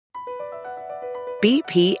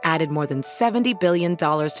BP added more than $70 billion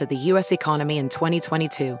to the U.S. economy in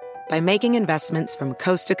 2022 by making investments from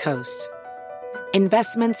coast to coast.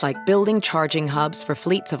 Investments like building charging hubs for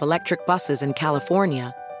fleets of electric buses in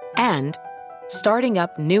California and starting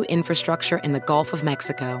up new infrastructure in the Gulf of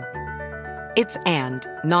Mexico. It's and,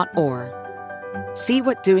 not or. See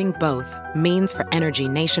what doing both means for energy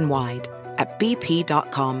nationwide at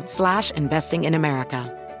bp.com/investing in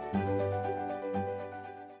America.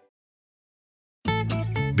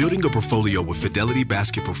 Building a portfolio with Fidelity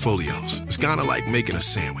Basket Portfolios is kind of like making a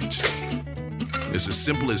sandwich. It's as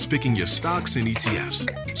simple as picking your stocks and ETFs,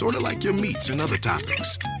 sort of like your meats and other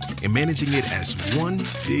toppings, and managing it as one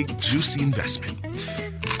big, juicy investment.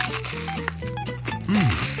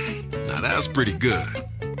 Now that's pretty good.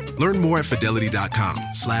 Learn more at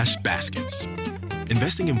fidelity.com/baskets.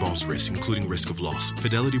 Investing involves risk, including risk of loss.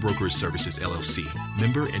 Fidelity Brokerage Services, LLC.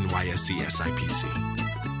 Member NYSE SIPC.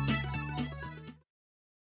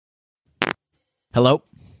 Hello?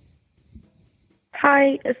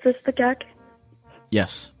 Hi, is this the Gek?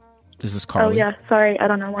 Yes. This is Carly. Oh, yeah. Sorry. I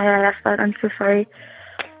don't know why I asked that. I'm so sorry.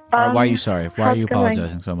 Why are you sorry? Why are you going?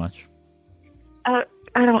 apologizing so much? I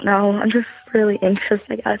don't know. I'm just really anxious,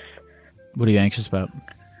 I guess. What are you anxious about?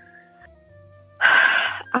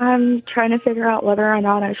 I'm trying to figure out whether or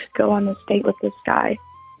not I should go on this date with this guy.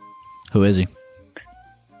 Who is he?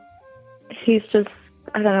 He's just,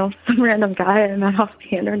 I don't know, some random guy I met off the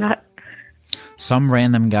internet. Some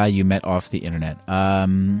random guy you met off the internet.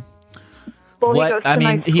 Well, what? he goes to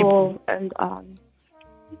my school and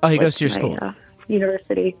he goes to your school?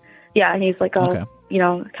 University. Yeah, and he's like a,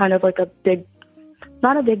 kind of like a big,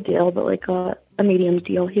 not a big deal, but like a medium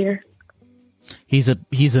deal here. He's a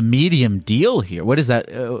medium deal here. What is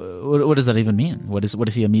that? What does that even mean? What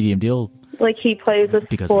is he a medium deal? Like he plays a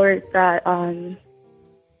sport that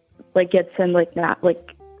like gets him like not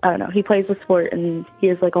like. I don't know. He plays a sport, and he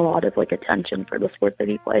has like a lot of like attention for the sport that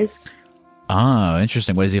he plays. Oh,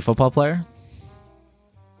 interesting. What is he, a football player?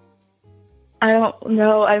 I don't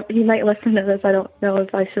know. He might listen to this. I don't know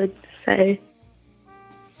if I should say.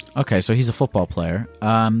 Okay, so he's a football player.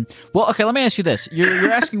 Well, okay. Let me ask you this: You're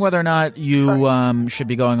asking whether or not you should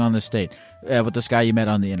be going on this date with this guy you met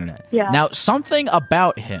on the internet. Yeah. Now, something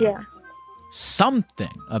about him. Yeah. Something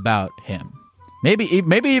about him. Maybe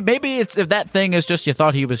it's if that thing is just you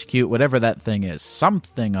thought he was cute, whatever that thing is,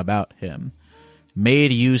 something about him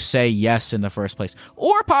made you say yes in the first place.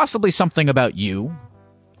 Or possibly something about you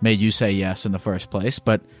made you say yes in the first place,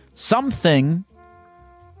 but something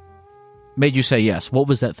made you say yes. What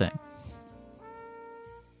was that thing?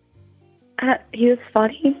 He was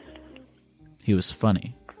funny. He was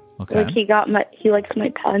funny. Okay. Like he likes my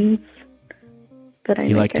puns, but I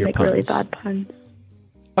make really bad puns.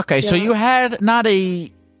 Okay, yeah. So you had you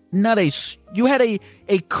had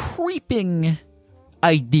a creeping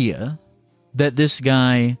idea that this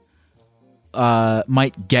guy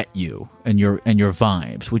might get you and your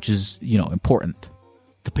vibes, which is, important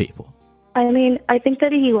to people. I mean, I think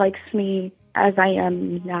that he likes me as I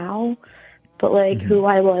am now, but like who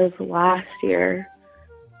I was last year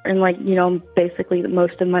and like, basically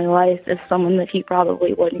most of my life is someone that he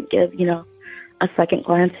probably wouldn't give, a second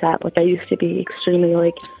glance at. Like I used to be extremely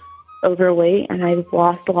like overweight, and I've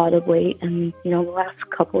lost a lot of weight in the last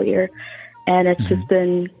couple of years, and it's just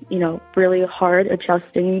been really hard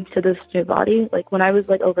adjusting to this new body. Like when I was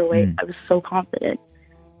like overweight, I was so confident,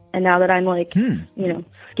 and now that I'm like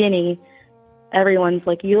skinny, everyone's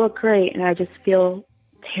like, you look great, and I just feel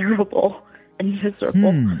terrible and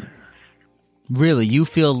miserable. Really, you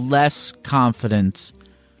feel less confident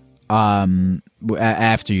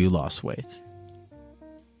after you lost weight?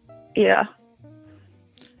 Yeah.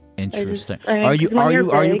 Interesting. Are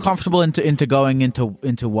you comfortable into going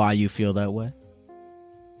into why you feel that way?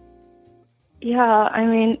 Yeah, I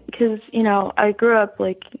mean, because I grew up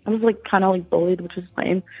like I was like kind of like bullied, which is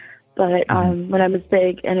lame. But when I was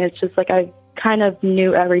big, and it's just like I kind of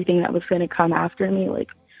knew everything that was going to come after me. Like,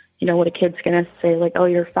 what a kid's going to say, like, oh,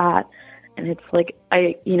 you're fat, and it's like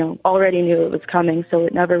I already knew it was coming, so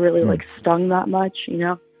it never really like stung that much.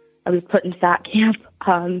 I was put in fat camp.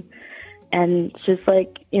 And it's just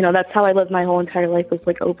like, that's how I lived my whole entire life, was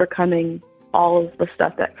like overcoming all of the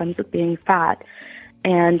stuff that comes with being fat.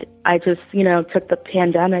 And I just, took the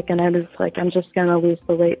pandemic, and I was like, I'm just going to lose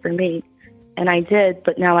the weight for me. And I did,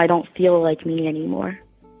 but now I don't feel like me anymore.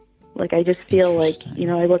 Like, I just feel like,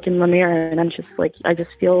 I look in the mirror and I'm just like, I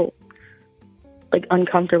just feel like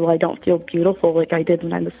uncomfortable. I don't feel beautiful like I did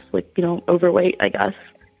when I was like, overweight, I guess.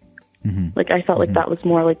 Like, I felt like that was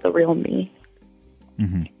more like the real me.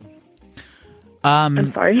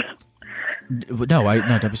 I'm sorry. No,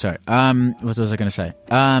 don't be sorry. What was I going to say?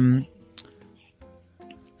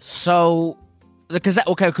 So, because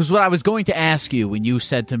what I was going to ask you when you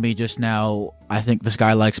said to me just now, I think this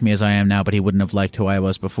guy likes me as I am now, but he wouldn't have liked who I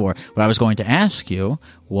was before. What I was going to ask you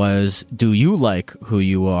was, do you like who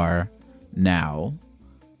you are now?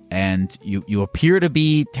 And you appear to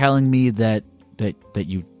be telling me that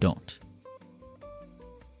you don't.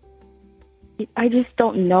 I just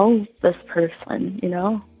don't know this person, you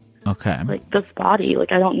know? Okay. Like, this body.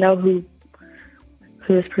 Like, I don't know who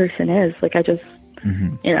this person is. Like, I just,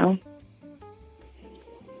 you know?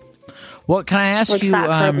 Well, can I ask like, you?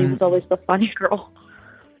 Fat was always the funny girl.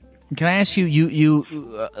 Can I ask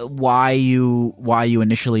you why you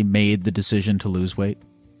initially made the decision to lose weight?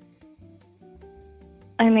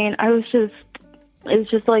 I mean, it was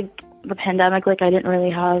just like the pandemic. Like, I didn't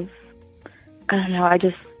really have, I don't know. I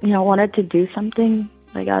just, you know, wanted to do something,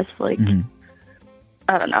 I guess. Like,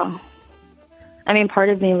 I don't know. I mean, part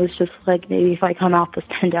of me was just like, maybe if I come out this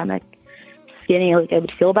pandemic skinny, like, I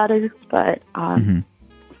would feel better. But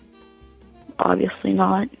obviously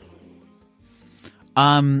not.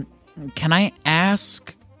 Can I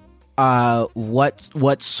ask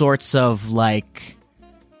what sorts of like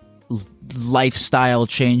lifestyle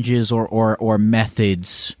changes or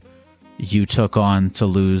methods you took on to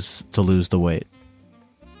lose the weight?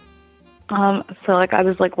 So like I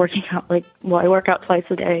was like working out, like, well, I work out twice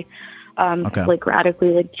a day. Okay. Like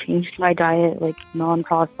radically like changed my diet, like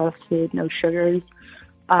non-processed food, no sugars.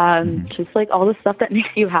 Just like all the stuff that makes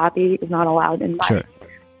you happy is not allowed in my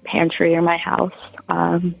pantry or my house.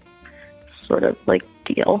 Sort of like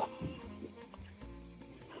deal.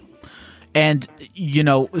 And, you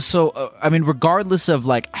know, so, I mean, regardless of,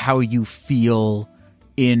 like, how you feel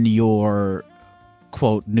in your,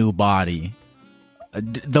 quote, new body,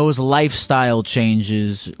 those lifestyle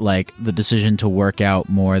changes, like the decision to work out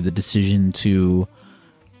more, the decision to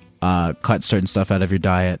cut certain stuff out of your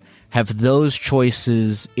diet, have those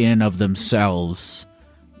choices in and of themselves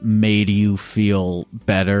made you feel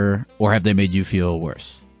better, or have they made you feel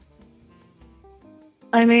worse?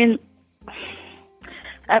 I mean,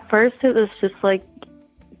 at first it was just like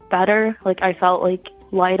better. Like I felt like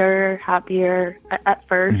lighter, happier at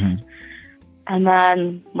first. And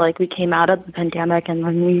then like we came out of the pandemic and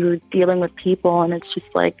then we were dealing with people and it's just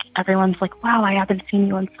like everyone's like, wow, I haven't seen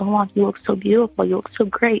you in so long. You look so beautiful. You look so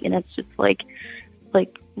great. And it's just like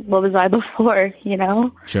what was I before, you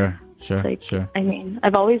know? Sure. I mean,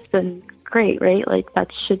 I've always been great, right? Like that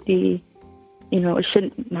should be, you know, it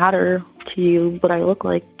shouldn't matter to you what I look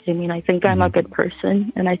like. I mean, I think I'm a good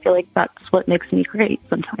person, and I feel like that's what makes me great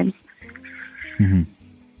sometimes.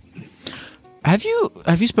 Have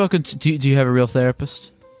you spoken to, do you have a real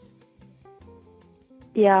therapist?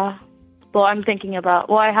 Yeah. Well, I'm thinking about,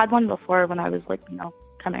 well, I had one before when I was like, you know,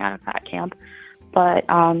 coming out of fat camp, but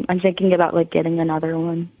I'm thinking about like getting another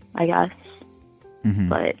one, I guess.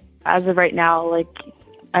 But as of right now, like,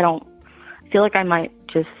 I feel like I might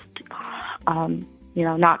just, you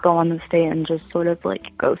know, not go on this date and just sort of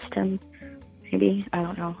like ghost him. Maybe. I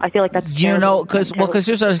don't know. I feel like that's, you know, because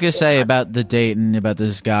here's what I was gonna say about the date and about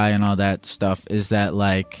this guy and all that stuff is that,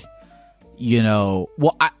 like, you know,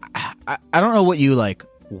 well, I don't know what you like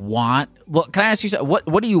want. Well, can I ask you something?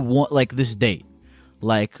 What do you want, like, this date?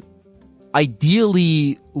 Like,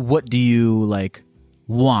 ideally, what do you like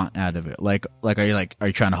want out of it? Like are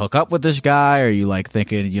you trying to hook up with this guy? Are you like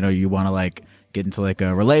thinking, you know, you want to like get into like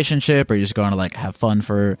a relationship, or you're just going to like have fun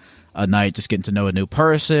for a night, just getting to know a new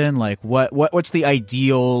person? Like what's the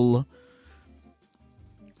ideal,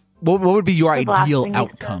 what would be your ideal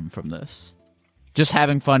outcome from this? Just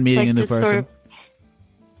having fun meeting a new person? Sort of,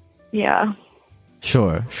 yeah.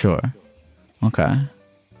 Sure. Okay.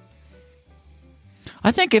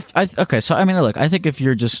 I think I think if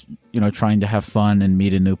you're just, you know, trying to have fun and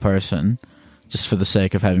meet a new person just for the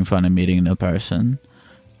sake of having fun and meeting a new person,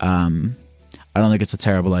 I don't think it's a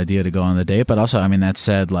terrible idea to go on the date. But also, I mean, that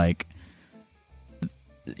said, like,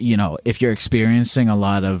 you know, if you're experiencing a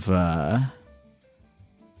lot of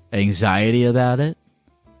anxiety about it,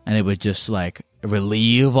 and it would just like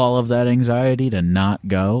relieve all of that anxiety to not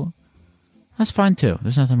go, that's fine too.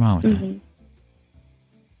 There's nothing wrong with that.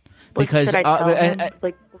 Because should I tell him,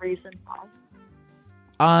 like, the reason why?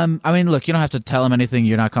 I mean, look, you don't have to tell him anything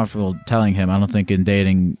you're not comfortable telling him. I don't think in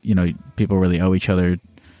dating, you know, people really owe each other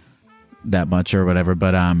that much or whatever.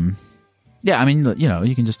 But yeah, I mean, you know,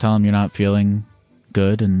 you can just tell him you're not feeling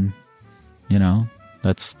good, and you know,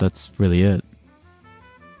 that's really it.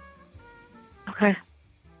 Okay.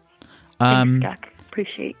 Thanks, Jack.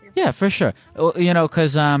 Appreciate you. Yeah, for sure. You know,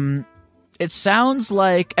 because it sounds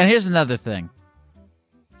like, and here's another thing.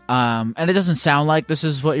 And it doesn't sound like this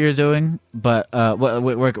is what you're doing, but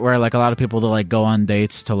where like a lot of people to like go on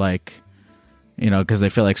dates to like, because they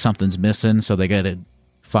feel like something's missing, so they got to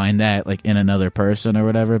find that like in another person or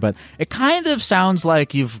whatever. But it kind of sounds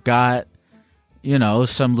like you've got,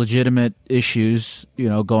 some legitimate issues,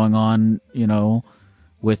 going on,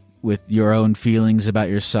 with your own feelings about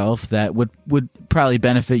yourself that would probably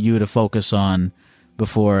benefit you to focus on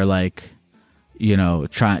before, like,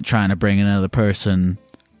 trying to bring another person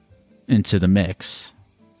into the mix.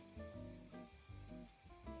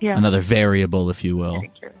 Yeah. Another variable, if you will.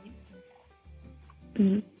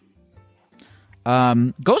 Mm-hmm.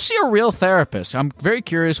 Go see a real therapist. I'm very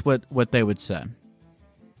curious what they would say.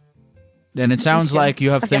 And it sounds like you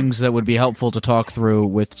have things that would be helpful to talk through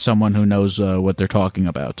with someone who knows what they're talking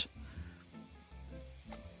about.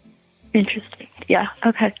 Interesting. Yeah.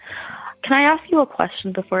 Okay. Can I ask you a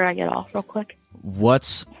question before I get off real quick?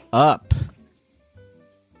 What's up?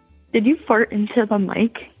 Did you fart into the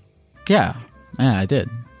mic? Yeah, I did.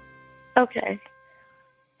 Okay.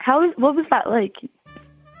 What was that like?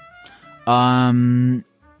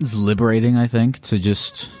 It's liberating, I think, to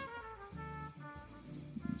just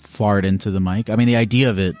fart into the mic. I mean, the idea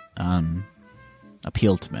of it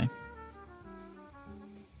appealed to me.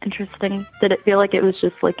 Interesting. Did it feel like it was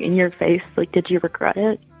just like in your face? Like, did you regret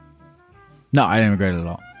it? No, I didn't regret it at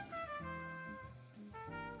all.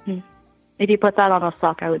 If you put that on a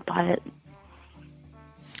sock, I would buy it.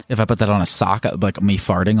 If I put that on a sock, like me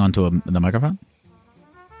farting onto the microphone?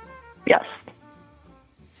 Yes.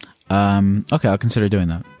 Okay, I'll consider doing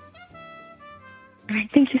that. All right.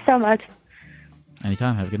 Thank you so much.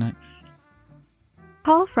 Anytime. Have a good night.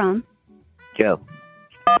 Call from Joe.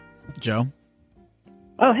 Joe?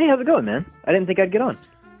 Oh, hey, how's it going, man? I didn't think I'd get on.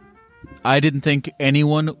 I didn't think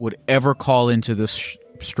anyone would ever call into this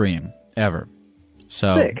stream, ever.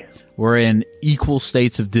 So Sick. We're in equal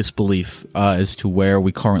states of disbelief as to where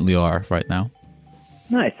we currently are right now.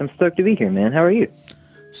 Nice. I'm stoked to be here, man. How are you?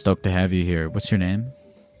 Stoked to have you here. What's your name?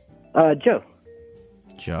 Joe.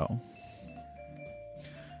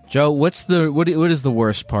 Joe, what is the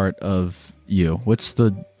worst part of you?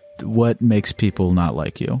 What makes people not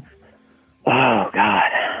like you? Oh, God.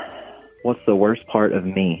 What's the worst part of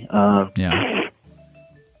me? Yeah.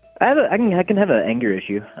 I can have an anger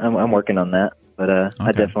issue. I'm working on that, but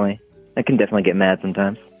Okay. I can definitely get mad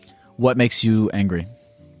sometimes. What makes you angry?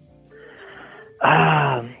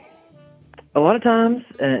 A lot of times,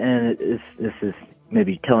 and this is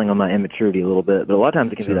maybe telling on my immaturity a little bit, but a lot of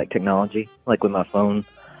times it can be like technology, like with my phone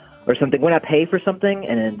or something. When I pay for something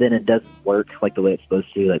and then it doesn't work like the way it's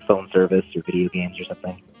supposed to, like phone service or video games or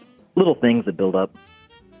something. Little things that build up.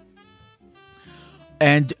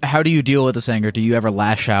 And how do you deal with this anger? Do you ever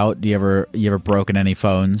lash out? Do you ever broken any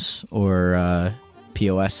phones or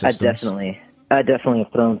POS systems? I definitely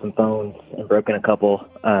have thrown some phones and broken a couple.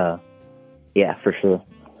 Yeah, for sure.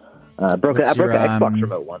 I broke an Xbox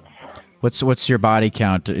remote once. What's your body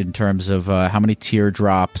count in terms of how many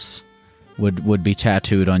teardrops would be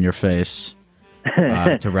tattooed on your face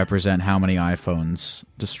to represent how many iPhones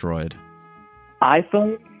destroyed?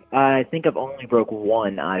 iPhone? I think I've only broke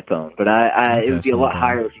one iPhone, but it would be a lot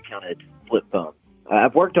higher if you counted flip phones.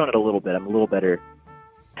 I've worked on it a little bit. I'm a little better.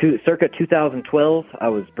 Circa 2012, I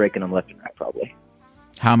was breaking them left and right, probably.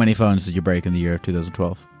 How many phones did you break in the year of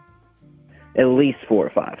 2012? At least 4 or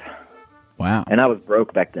 5. Wow. And I was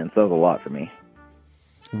broke back then, so it was a lot for me.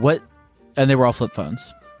 What? And they were all flip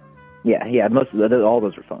phones? Yeah. All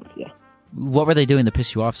those were phones, yeah. What were they doing to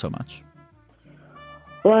piss you off so much?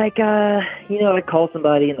 Like, I'd call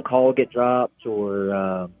somebody and the call would get dropped,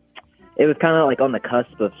 or it was kind of like on the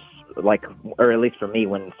cusp of, like, or at least for me,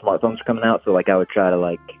 when smartphones were coming out, so, like, I would try to,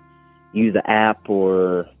 like, use the app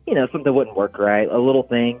or, something wouldn't work right, a little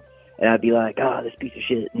thing, and I'd be like, oh, this piece of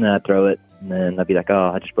shit, and then I'd throw it, and then I'd be like,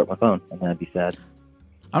 oh, I just broke my phone, and then I'd be sad.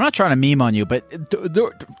 I'm not trying to meme on you, but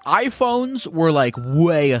iPhones were, like,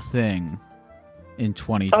 way a thing in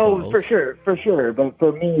 2012. Oh, for sure. But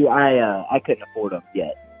for me, I couldn't afford them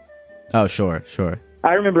yet. Oh, sure.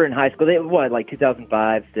 I remember in high school, like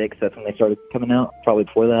 2005, 6, that's when they started coming out. Probably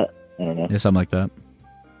before that. I don't know. Yeah, something like that.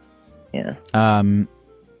 Yeah.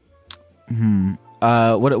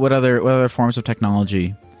 What other forms of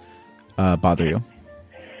technology bother you?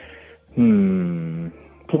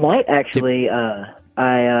 Tonight, actually,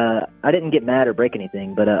 I didn't get mad or break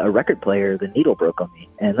anything, but a record player, the needle broke on me,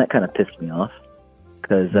 and that kind of pissed me off.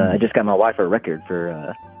 Because I just got my wife a record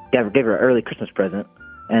for, gave her an early Christmas present,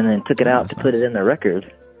 and then took it out to put it in the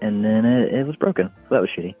record, and then it was broken. So that was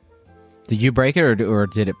shitty. Did you break it, or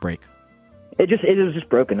did it break? It was just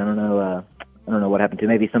broken. I don't know what happened to it.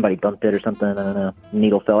 Maybe somebody bumped it or something. I don't know.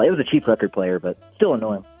 Needle fell. It was a cheap record player, but still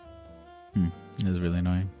annoying. It was really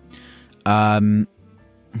annoying.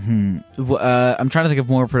 I'm trying to think of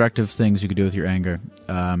more productive things you could do with your anger.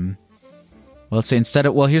 Well, let's say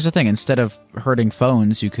here's the thing. Instead of hurting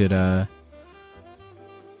phones, you could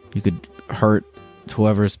hurt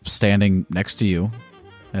whoever's standing next to you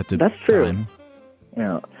at the That's true. time.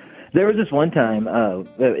 Yeah. There was this one time,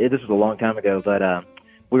 this was a long time ago, but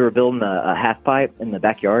we were building a half pipe in the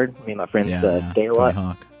backyard. Me and my friends stayed a lot. Tony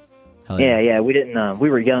Hawk. Yeah. We didn't. We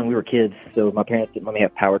were young. We were kids, so my parents didn't let me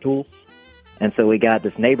have power tools, and so we got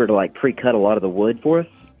this neighbor to like pre-cut a lot of the wood for us.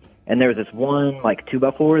 And there was this one like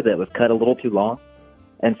 2x4 that was cut a little too long,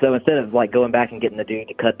 and so instead of like going back and getting the dude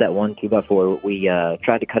to cut that one 2x4, we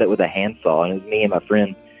tried to cut it with a handsaw, and it was me and my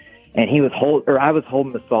friend. And I was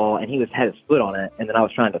holding the saw, and he had his foot on it, and then I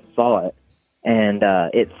was trying to saw it, and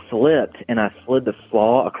it slipped, and I slid the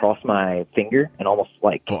saw across my finger, and almost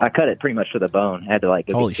I cut it pretty much to the bone. I had to go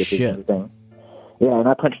Holy get stitches shit. and everything. Yeah, and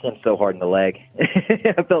I punched him so hard in the leg.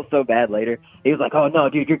 I felt so bad later. He was like, "Oh no,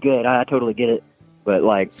 dude, you're good. I totally get it." But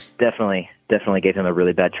definitely gave him a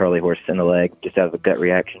really bad Charlie horse in the leg just out of a gut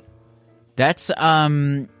reaction. That's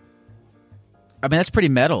that's pretty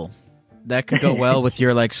metal. That could go well with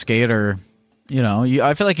your skater.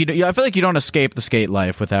 I feel like you don't escape the skate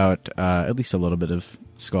life without at least a little bit of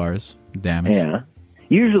scars, damage. Yeah.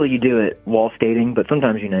 Usually you do it while skating, but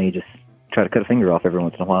sometimes you just try to cut a finger off every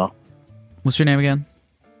once in a while. What's your name again?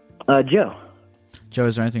 Joe. Joe,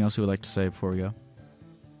 is there anything else you would like to say before we go?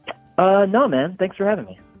 No, man. Thanks for having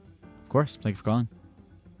me. Of course. Thank you for calling.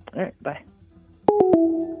 All right. Bye.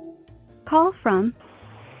 Call from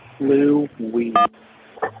Lou Weed.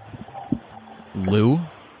 Lou?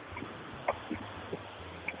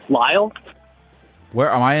 Lyle? Where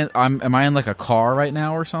am I? Am I in a car right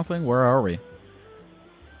now or something? Where are we?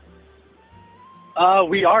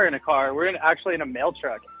 We are in a car. We're actually in a mail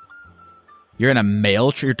truck. You're in a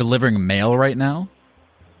mail. You're delivering mail right now.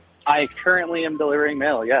 I currently am delivering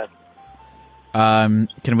mail. Yes.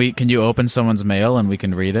 Can you open someone's mail and we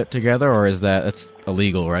can read it together, or it's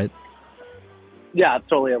illegal, right? Yeah, it's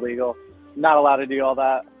totally illegal. Not allowed to do all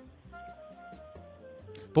that.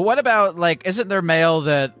 But what about isn't there mail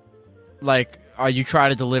that you try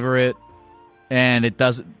to deliver it and it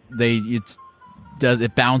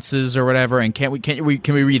bounces or whatever, and can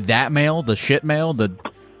we read that mail, the shit mail, the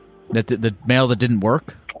mail that didn't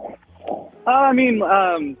work?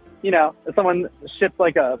 If someone ships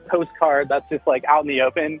a postcard that's just out in the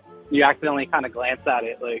open, you accidentally kind of glance at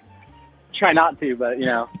it. Try not to, but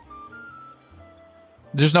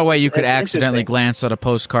There's no way you could It's accidentally interesting. glance at a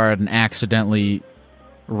postcard and accidentally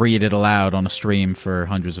read it aloud on a stream for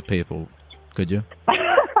hundreds of people, could you?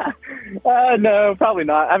 No, probably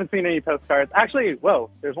not. I haven't seen any postcards. Actually, whoa,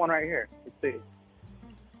 there's one right here. Let's see.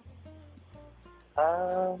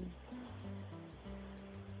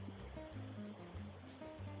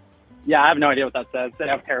 Yeah, I have no idea what that says. They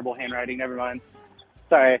have terrible handwriting. Never mind.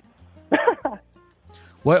 Sorry.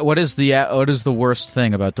 What is the worst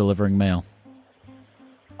thing about delivering mail?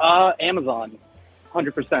 Amazon,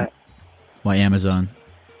 100%. Why Amazon?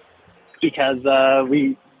 Because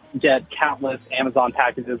we get countless Amazon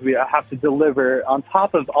packages we have to deliver on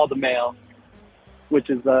top of all the mail, which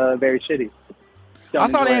is very shitty. I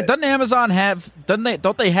thought don't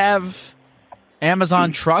they have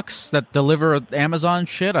Amazon trucks that deliver Amazon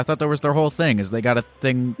shit? I thought that was their whole thing. Is they got a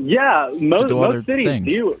thing? Yeah, most cities things.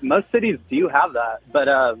 do. Most cities do have that, but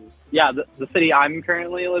the city I'm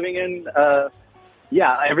currently living in,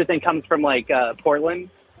 everything comes from Portland.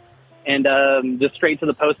 And just straight to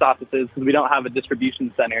the post offices because we don't have a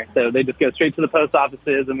distribution center. So they just go straight to the post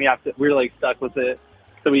offices, and we're stuck with it.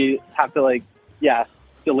 So we have to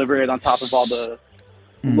deliver it on top of all the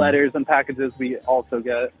letters and packages we also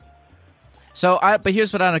get. So but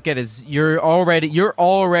here's what I don't get is you're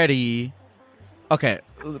already okay.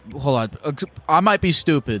 Hold on, I might be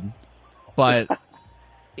stupid, but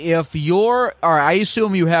if I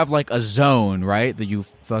assume you have a zone, right, that you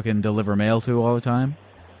fucking deliver mail to all the time.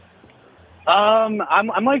 I'm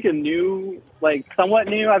a new, somewhat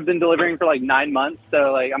new. I've been delivering for 9 months,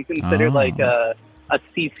 so I'm considered a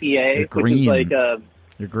CCA, which is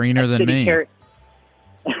you're greener than me.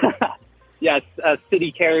 Yes, a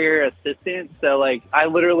city carrier assistant. So I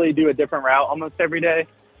literally do a different route almost every day,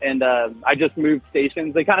 and I just moved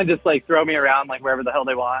stations. They kind of just throw me around wherever the hell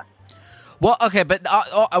they want. Well, okay, but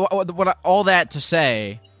all that to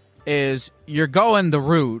say is you're going the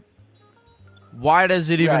route. Why does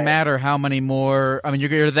it even matter how many more? I mean,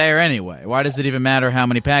 you're there anyway. Why does it even matter how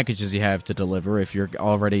many packages you have to deliver if you're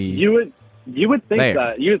already? You would think there.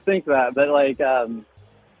 that. You would think that, but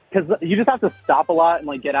because you just have to stop a lot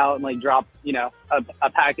and get out and drop a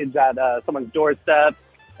package at someone's doorstep,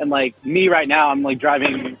 And like me right now, I'm like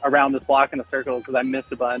driving around this block in a circle because I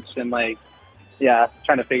missed a bunch, and like, yeah,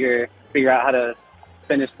 trying to figure out how to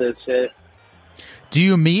finish this shit. Do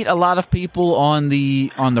you meet a lot of people on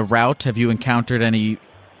the route? Have you encountered any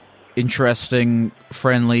interesting,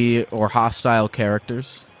 friendly, or hostile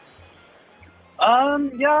characters?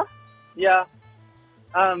 Yeah.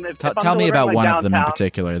 Tell me about one of them in downtown-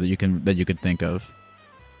 particular that you could think of.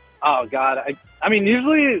 Oh God, I mean,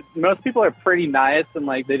 usually most people are pretty nice and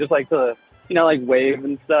like they just like to, like wave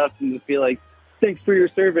and stuff and just be like, "Thanks for your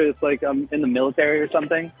service," like I'm in the military or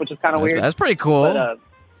something, which is kind of weird. That's pretty cool. But,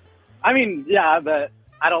 I mean, yeah, but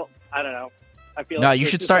I don't know. I feel No, like you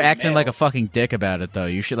it's should just, start like, acting like a fucking dick about it, though.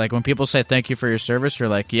 You should, like, when people say thank you for your service, you're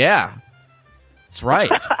like, yeah, it's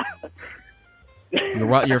right.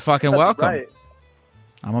 You're fucking That's welcome. right.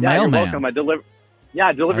 I'm a Yeah, you're mailman. welcome. I delivered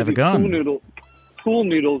have a these gun. pool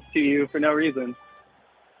noodles to you for no reason.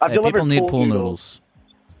 I've Hey, delivered people need pool noodles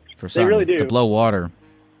for something. really do. To blow water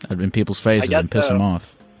in people's faces guess and piss so. them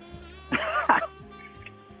off.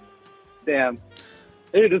 Damn.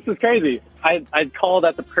 Dude, this is crazy. I called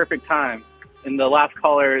at the perfect time. And the last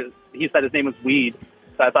caller, he said his name was Weed.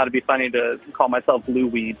 So I thought it'd be funny to call myself Lou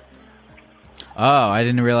Weed. Oh, I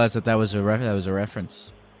didn't realize that was a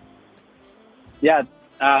reference. Yeah,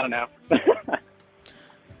 I don't know.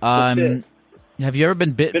 Shit. Have you ever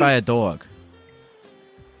been bit by a dog?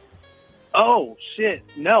 Oh, shit.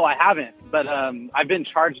 No, I haven't. But I've been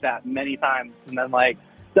charged that many times. And then, like,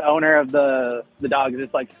 the owner of the dog is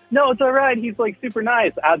just like, "No, it's all right. He's, like, super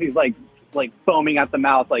nice." As he's, like foaming at the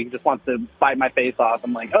mouth, like, just wants to bite my face off.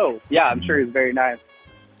 I'm like, "Oh, yeah, I'm sure he's very nice."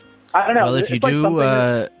 I don't know. Well, if you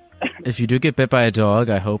do, if you do get bit by a dog,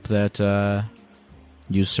 I hope that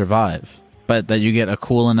you survive, but that you get a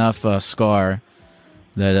cool enough scar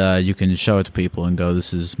that you can show it to people and go,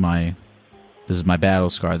 "This is my battle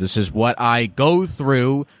scar. This is what I go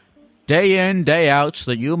through day in, day out,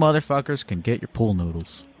 so that you motherfuckers can get your pool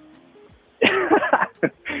noodles."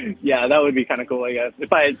 Yeah, that would be kind of cool, I guess.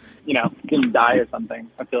 If I, didn't die or something,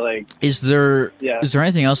 I feel like. Is there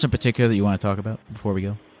anything else in particular that you want to talk about before we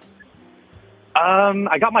go?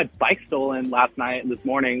 I got my bike stolen last night and this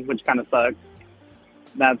morning, which kind of sucks.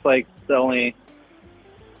 That's like the only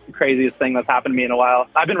craziest thing that's happened to me in a while.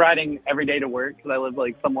 I've been riding every day to work because I live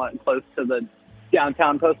like somewhat close to the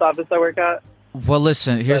downtown post office I work at. Well,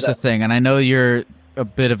 listen, here's the thing, and I know you're a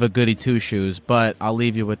bit of a goody two-shoes, but I'll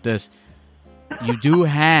leave you with this. You do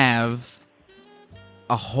have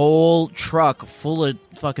a whole truck full of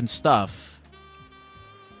fucking stuff.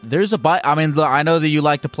 There's a bike. I mean, I know that you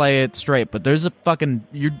like to play it straight, but there's a fucking...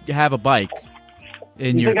 You have a bike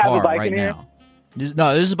in your car right now.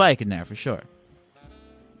 There's a bike in there for sure.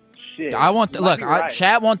 Shit. I won't... Look,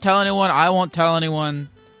 chat won't tell anyone. I won't tell anyone.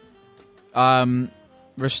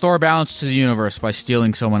 Restore balance to the universe by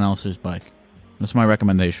stealing someone else's bike. That's my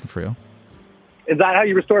recommendation for you. Is that how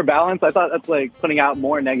you restore balance? I thought that's like putting out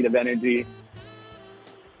more negative energy.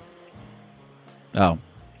 Oh.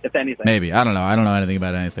 If anything. Maybe. I don't know. I don't know anything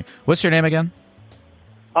about anything. What's your name again?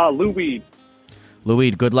 Lou Weed.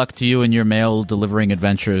 Louis, good luck to you in your mail delivering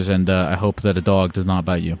adventures, and I hope that a dog does not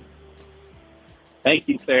bite you. Thank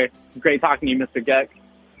you, sir. Great talking to you, Mr. Geck.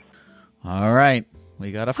 All right.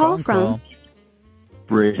 We got a phone call.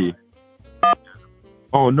 Brady.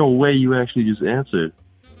 Oh, no way. You actually just answered.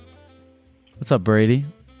 What's up, Brady?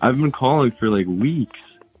 I've been calling for like weeks.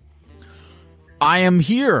 I am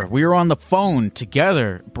here. We are on the phone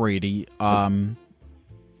together, Brady.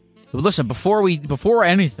 Listen, before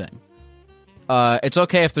anything, it's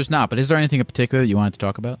okay if there's not, but is there anything in particular that you wanted to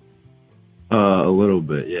talk about? A little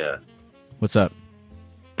bit, yeah. What's up?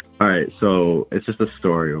 All right, so it's just a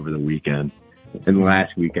story over the weekend, and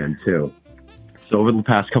last weekend too. So over the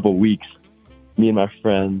past couple of weeks, me and my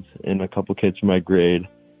friends and a couple kids from my grade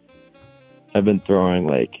have been throwing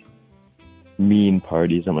like mean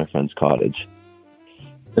parties at my friend's cottage.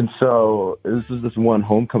 And so this was this one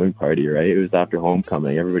homecoming party, right? It was after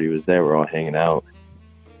homecoming. Everybody was there. We're all hanging out.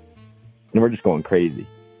 And we're just going crazy.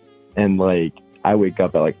 And like, I wake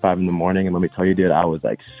up at like 5 a.m. and let me tell you, dude, I was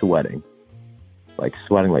like sweating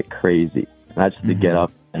like crazy. And I just had to get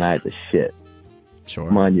up and I had to shit. Sure.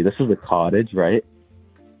 Mind you, this was a cottage, right?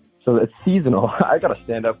 So it's seasonal. I got to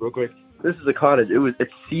stand up real quick. This is a cottage.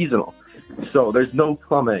 It's seasonal. So there's no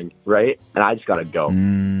plumbing, right? And I just got to go.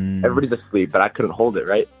 Everybody's asleep, but I couldn't hold it,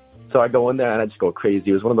 right? So I go in there and I just go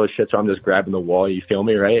crazy. It was one of those shits where I'm just grabbing the wall, you feel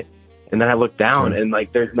me, right? And then I look down and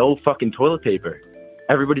like there's no fucking toilet paper.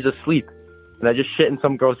 Everybody's asleep. And I just shit in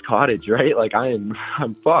some girl's cottage, right? Like I'm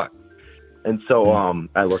fucked. And so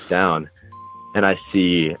I look down and I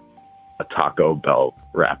see a Taco Bell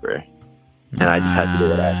wrapper. And I just had to do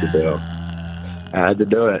what I had to do. I had to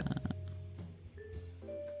do it.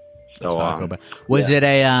 So, Taco Bell. Was it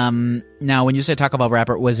a now when you say Taco Bell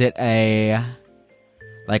wrapper, was it a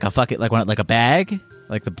like a bag?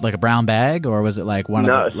 Like a brown bag, or was it like one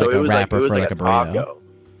of the, like a wrapper for like a burrito? Taco.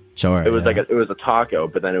 Sure. It was it was a taco,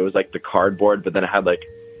 but then it was like the cardboard, but then it had like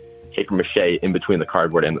paper mache in between the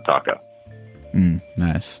cardboard and the taco.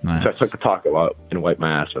 Nice. So I took the taco out and wiped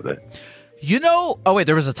my ass with it. Oh wait,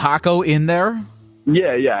 there was a taco in there?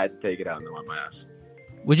 Yeah, I had to take it out and then wipe my ass.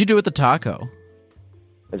 What'd you do with the taco?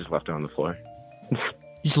 I just left it on the floor. You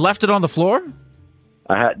just left it on the floor?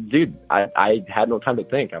 I had no time to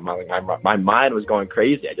think. My mind was going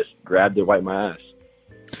crazy. I just grabbed it, wiped my ass.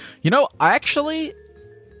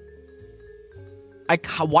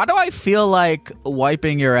 Why do I feel like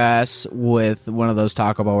wiping your ass with one of those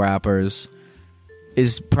Taco Bell wrappers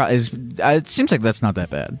is it seems like that's not that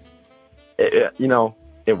bad.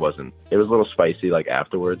 It wasn't. It was a little spicy like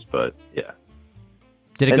afterwards, but yeah.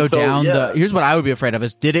 Did it go down here's what I would be afraid of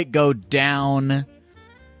is did it go down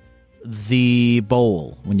the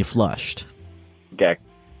bowl when you flushed? Okay.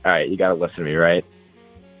 All right, you got to listen to me, right?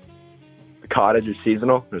 The cottage is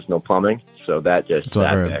seasonal. There's no plumbing, so that just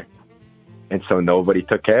sat there. And so nobody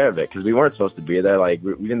took care of it because we weren't supposed to be there. Like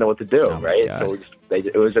we didn't know what to do, right? So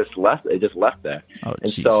it was just left. It just left there. Oh,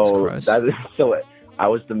 and Jesus Christ. I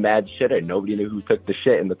was the mad shitter. Nobody knew who took the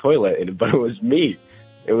shit in the toilet, but it was me.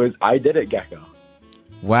 I did it, Gecko.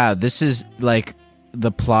 Wow, this is like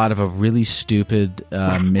the plot of a really stupid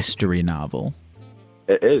mystery novel.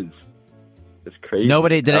 It is. It's crazy.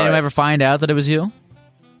 Did anyone ever find out that it was you?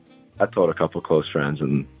 I told a couple close friends,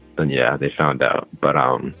 and yeah, they found out. But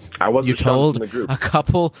I wasn't. You told in the group. a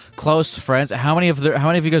couple close friends. How many of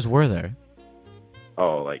you guys were there?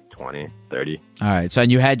 Oh, like 20, 30. All right, so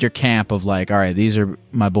and you had your camp of like, all right, these are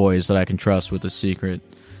my boys that I can trust with a secret.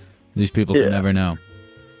 These people can never know.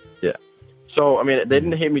 Yeah. So I mean, they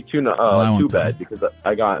didn't hate me too bad because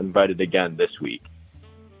I got invited again this week.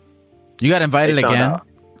 You got invited again?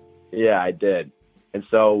 Yeah, I did. And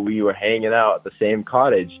so we were hanging out at the same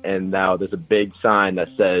cottage, and now there's a big sign that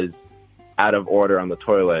says "out of order" on the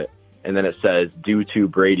toilet, and then it says "due to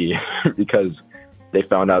Brady" because they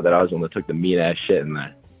found out that I was the one that took the mean ass shit in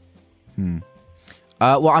there.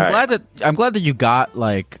 Well, I'm glad that you got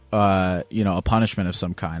like a punishment of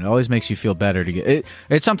some kind. It always makes you feel better to get it.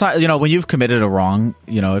 It's sometimes when you've committed a wrong,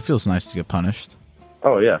 it feels nice to get punished.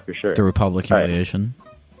 Oh yeah, for sure. Through public humiliation.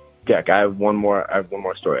 Jack, I have one more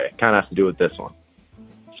story. It kind of has to do with this one.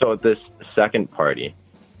 So at this second party,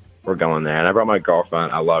 we're going there, and I brought my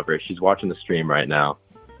girlfriend. I love her. She's watching the stream right now.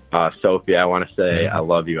 Sophie, I want to say I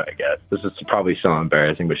love you, I guess. This is probably so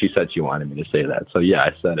embarrassing, but she said she wanted me to say that. So yeah,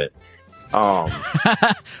 I said it.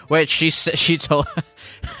 Wait, she told...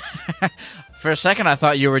 For a second, I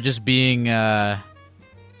thought you were just being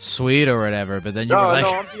sweet or whatever, but then you were like...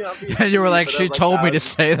 I'm being you were like, she told me to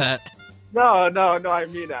say that. No, I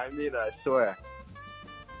mean it, I swear.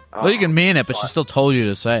 Well, you can mean it, but she still told you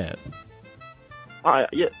to say it.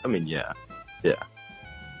 Yeah.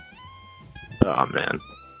 Oh, man.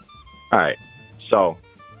 All right. So,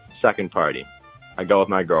 second party. I go with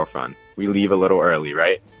my girlfriend. We leave a little early,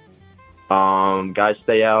 right? Guys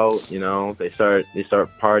stay out, they start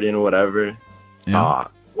partying or whatever. Yeah.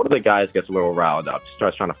 One of the guys gets a little riled up,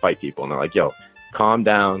 starts trying to fight people, and they're like, yo, calm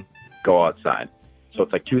down, go outside. So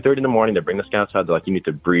it's like 2:30 in the morning, they bring this guy outside, they're like, you need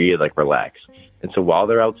to breathe, like relax. And so while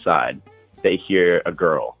they're outside, they hear a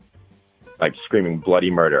girl like screaming bloody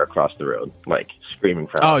murder across the road, like screaming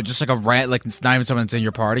for help. Oh, just like like it's not even someone that's in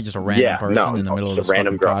your party, just a random person in the middle of this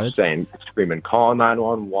random girl cottage? screaming, call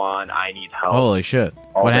 911, I need help. Holy shit.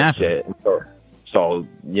 What happened? Shit. So,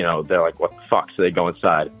 they're like, what the fuck? So they go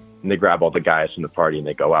inside and they grab all the guys from the party and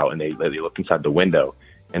they go out and they look inside the window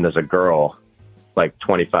and there's a girl, like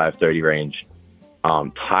 25, 30 range,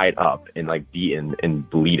 tied up and like beaten and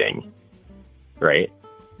bleeding. Right.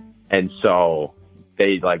 And so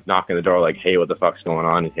they like knock on the door, like, hey, what the fuck's going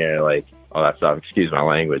on in here? Like, all that stuff. Excuse my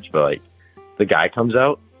language. But like the guy comes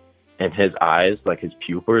out and his eyes, like his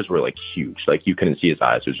pupils were like huge. Like you couldn't see his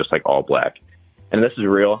eyes. It was just like all black. And this is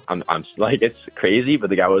real. I'm like, it's crazy. But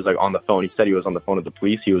the guy was like on the phone. He said he was on the phone with the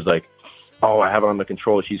police. He was like, oh, I have her under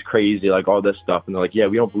control. She's crazy. Like all this stuff. And they're like, yeah,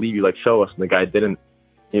 we don't believe you. Like show us. And the guy didn't.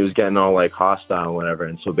 He was getting all like hostile and whatever.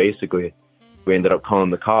 And so basically we ended up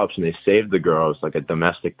calling the cops and they saved the girl. It was like a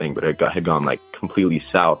domestic thing, but it had gone like completely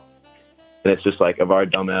south. And it's just like, if our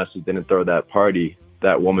dumbasses didn't throw that party,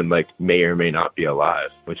 that woman like may or may not be alive,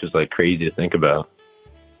 which is like crazy to think about.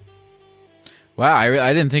 Wow,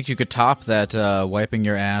 I didn't think you could top that wiping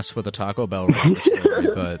your ass with a Taco Bell story,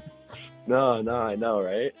 but... No, I know,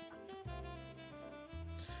 right?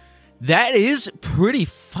 That is pretty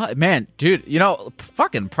fun, man, dude. You know,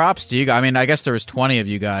 fucking props to you guys. I mean, I guess there was 20 of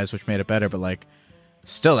you guys, which made it better, but like,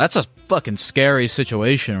 still, that's a fucking scary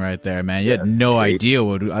situation right there, man. You had no idea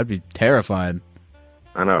what I'd be terrified.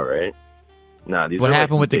 I know, right? Nah, these what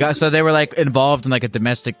happened like, with the guy? So they were like involved in like a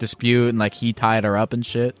domestic dispute, and like he tied her up and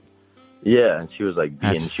shit. Yeah, and she was like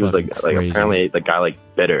she was like apparently the guy like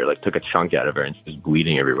bit her, like took a chunk out of her, and she was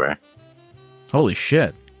bleeding everywhere. Holy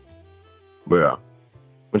shit! Yeah,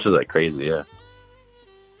 which is like crazy. Yeah.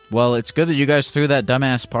 Well, it's good that you guys threw that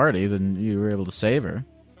dumbass party. Then you were able to save her.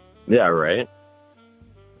 Yeah. Right.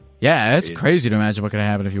 Yeah, it's crazy to imagine what could have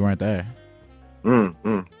happened if you weren't there. So,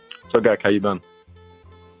 Gak, how you been?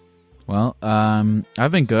 Well,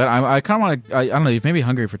 I've been good. I kind of want to. I don't know. You made me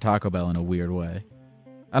hungry for Taco Bell in a weird way.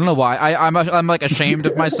 I don't know why. I'm like ashamed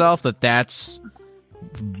of myself that's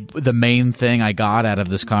the main thing I got out of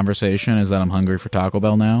this conversation is that I'm hungry for Taco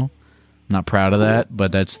Bell now. I'm not proud of that,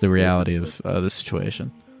 but that's the reality of the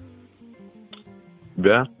situation.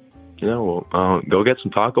 Yeah. Well, go get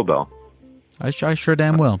some Taco Bell. I sure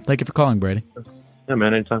damn will. Thank you for calling, Brady. Yeah,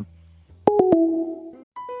 man, anytime.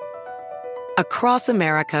 Across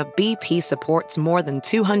America, BP supports more than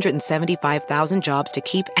 275,000 jobs to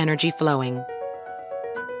keep energy flowing.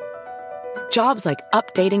 Jobs like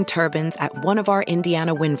updating turbines at one of our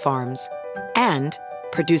Indiana wind farms and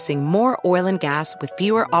producing more oil and gas with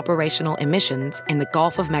fewer operational emissions in the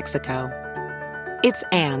Gulf of Mexico. It's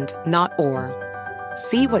and, not or.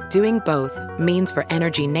 See what doing both means for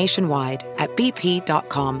energy nationwide at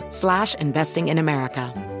bp.com/investing in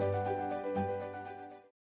America.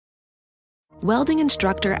 Welding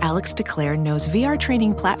instructor Alex DeClaire knows VR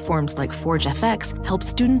training platforms like Forge FX help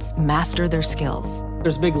students master their skills.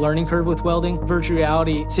 There's a big learning curve with welding. Virtual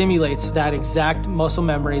reality simulates that exact muscle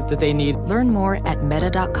memory that they need. Learn more at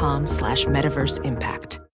meta.com/metaverse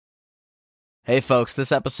impact. Hey folks,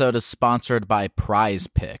 this episode is sponsored by Prize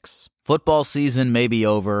Picks. Football season may be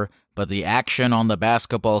over, but the action on the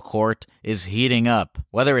basketball court is heating up.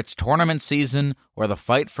 Whether it's tournament season or the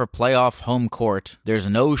fight for playoff home court, there's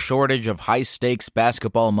no shortage of high-stakes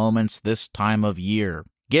basketball moments this time of year.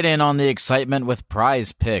 Get in on the excitement with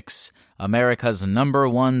Prize Picks, America's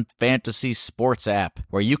 #1 fantasy sports app,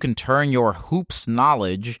 where you can turn your hoops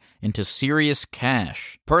knowledge into serious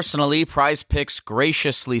cash. Personally, Prize Picks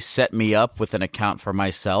graciously set me up with an account for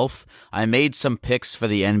myself. I made some picks for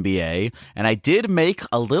the NBA, and I did make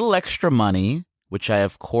a little extra money, which I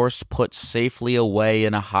of course put safely away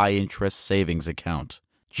in a high-interest savings account.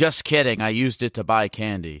 Just kidding, I used it to buy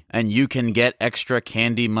candy. And you can get extra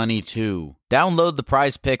candy money too. Download the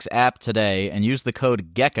Prize Picks app today and use the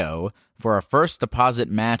code GECKO for a first deposit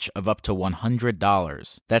match of up to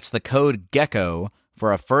 $100. That's the code GECKO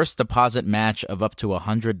for a first deposit match of up to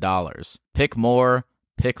 $100. Pick more,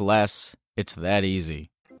 pick less. It's that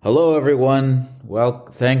easy. Hello, everyone. Well,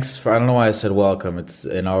 thanks for. I don't know why I said welcome.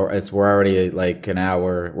 We're already like an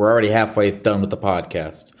hour. We're already halfway done with the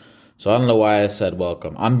podcast. So I don't know why I said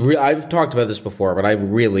welcome. I've talked about this before, but I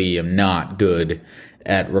really am not good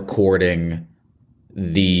at recording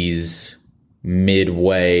these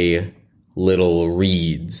midway little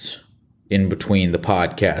reads in between the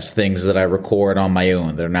podcast, things that I record on my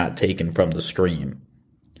own that are not taken from the stream.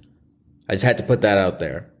 I just had to put that out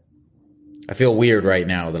there. I feel weird right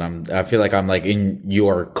now that I feel like I'm like in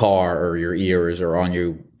your car or your ears or on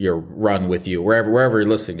your run with you, wherever you're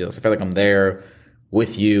listening to this. I feel like I'm there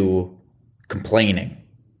with you complaining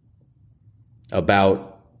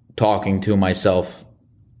about talking to myself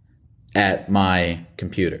at my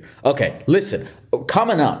computer. Okay, listen,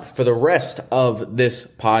 coming up for the rest of this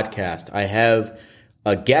podcast, I have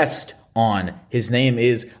a guest on. His name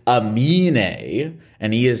is Amine,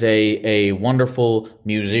 and he is a wonderful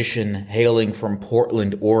musician hailing from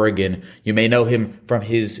Portland, Oregon. You may know him from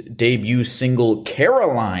his debut single,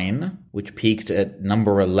 Caroline, which peaked at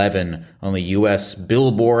number 11 on the U.S.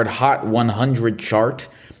 Billboard Hot 100 chart.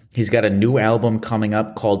 He's got a new album coming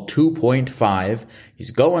up called 2.5.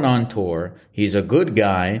 He's going on tour. He's a good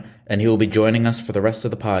guy, and he will be joining us for the rest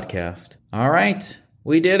of the podcast. All right,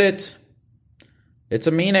 we did it. It's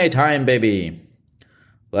Amine time, baby.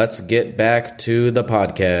 Let's get back to the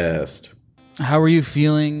podcast. How are you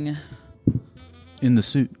feeling in the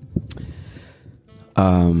suit?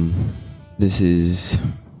 This is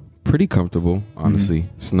pretty comfortable, honestly.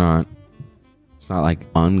 Mm-hmm. It's not like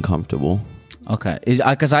uncomfortable. Okay,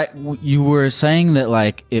 because you were saying that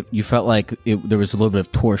like you felt like there was a little bit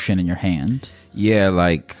of torsion in your hand. Yeah,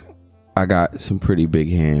 like I got some pretty big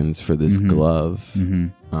hands for this glove.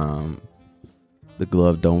 Mm-hmm. The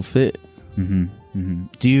glove don't fit. Mm-hmm.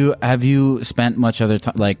 Mm-hmm. Have you spent much other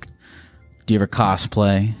time? Like, do you ever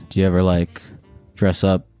cosplay? Do you ever like dress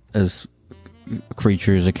up as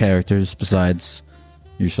creatures or characters besides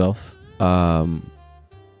yourself? No.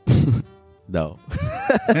 I'm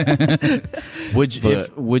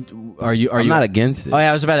not against it. Oh yeah,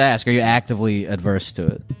 I was about to ask. Are you actively adverse to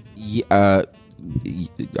it? Yeah,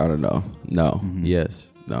 I don't know. No.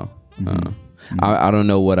 Yes. No. I don't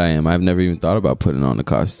know what I am. I've never even thought about putting on a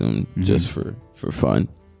costume just for fun.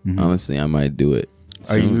 Honestly, I might do it.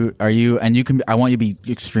 Are you? And you can. I want you to be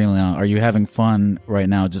extremely honest. Are you having fun right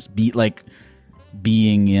now? Just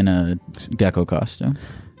being in a gecko costume.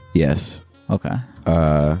 Yes. Okay.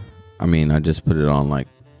 I mean, I just put it on like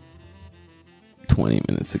 20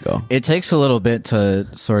 minutes ago. It takes a little bit to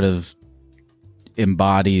sort of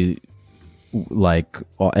embody like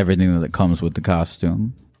everything that comes with the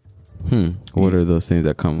costume. What are those things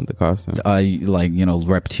that come with the costume? Like,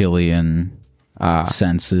 reptilian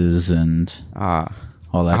senses and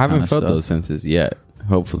all that. I haven't kind of felt stuff. those senses yet.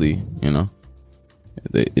 Hopefully,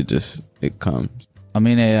 it comes. I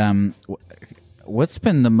mean, what's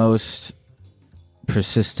been the most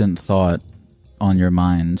persistent thought on your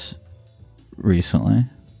mind recently?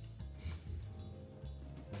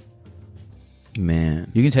 Man,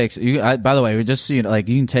 you can take. By the way, just so you know, you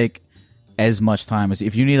can take as much time as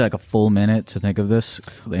if you need like a full minute to think of this.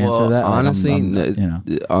 The answer to that, honestly,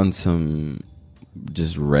 on some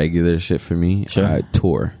just regular shit for me, Sure.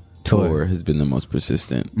 Tour has been the most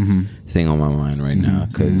persistent thing on my mind right now,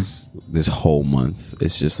 because this whole month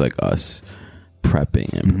it's just like us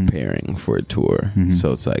prepping and preparing for a tour.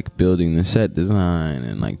 So it's like building the set design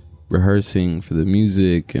and like rehearsing for the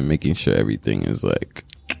music and making sure everything is like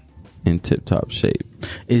in tip-top shape.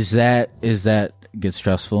 Is that get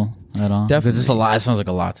stressful at all? Definitely. Because it's a lot. It sounds like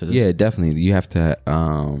a lot to do. Yeah, definitely. You have to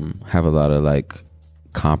have a lot of like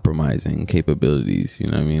compromising capabilities. You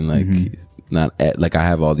know what I mean? Like not like I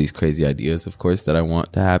have all these crazy ideas, of course, that I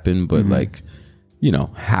want to happen, but like,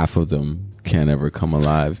 half of them can't ever come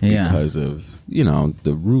alive because of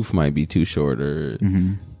the roof might be too short or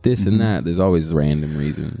this and that. There's always random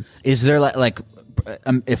reasons. Is there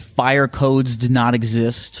if fire codes did not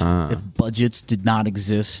exist, if budgets did not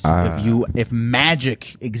exist, if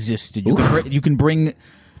magic existed, you can bring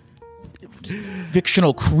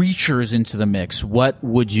fictional creatures into the mix. What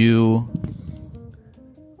would you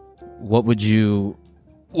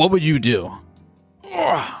do?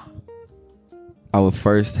 I would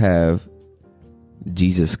first have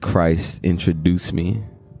Jesus Christ introduce me.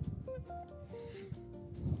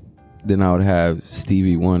 Then I would have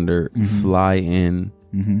Stevie Wonder fly in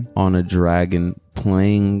on a dragon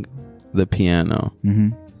playing the piano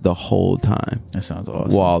the whole time. That sounds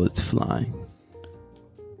awesome. While it's flying.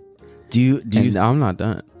 I'm not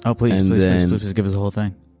done. Oh, please give us the whole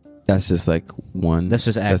thing. That's just like one. That's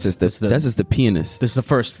just the pianist. This is the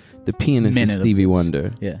first. The pianist is Stevie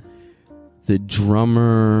Wonder. Yeah. The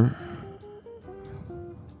drummer.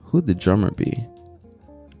 Who'd the drummer be?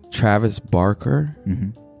 Travis Barker?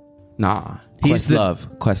 Nah.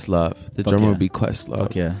 Questlove. The drummer would be Questlove.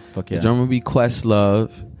 Fuck yeah. The drummer would be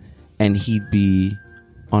Questlove, and he'd be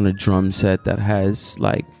on a drum set that has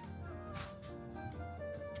like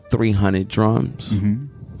 300 drums.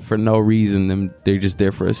 For no reason. They're just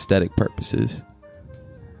there for aesthetic purposes.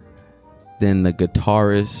 Then the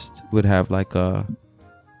guitarist would have like a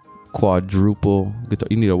quadruple guitar.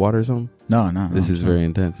 You need a water or something? No. This is very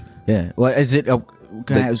intense. Yeah. Well, is it?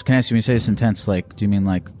 Can I ask you when you say it's intense? Like, do you mean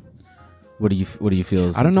like? What do you feel?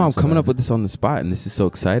 Is I don't know. I'm coming about up with this on the spot, and this is so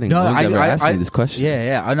exciting. No, no one's ever asked me this question.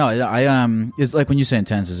 Yeah. I know. It's like when you say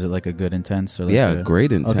intense, is it like a good intense or like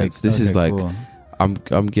great intense. Okay, this is like cool.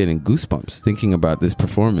 I'm getting goosebumps thinking about this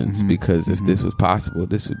performance because if this was possible,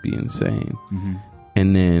 this would be insane.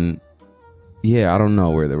 And then, I don't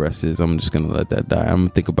know where the rest is. I'm just gonna let that die. I'm gonna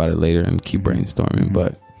think about it later and keep brainstorming.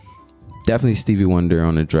 But definitely Stevie Wonder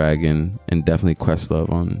on a dragon, and definitely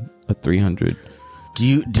Questlove on a 300. Do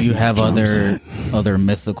you have other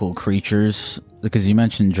mythical creatures? Because you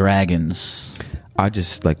mentioned dragons. I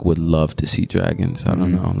just would love to see dragons. I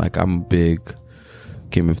don't know. Like, I'm a big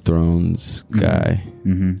Game of Thrones guy,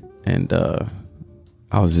 and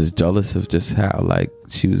I was just jealous of just how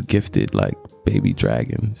she was gifted baby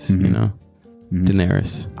dragons. You know,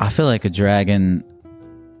 Daenerys. I feel like a dragon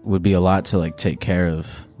would be a lot to take care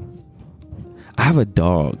of. I have a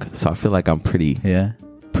dog, so I feel like I'm pretty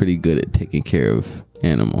good at taking care of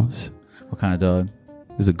animals. What kind of dog?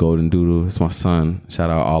 It's a golden doodle. It's my son. Shout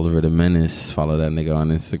out Oliver the Menace. Follow that nigga on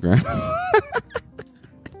Instagram.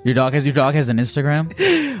 Your dog has an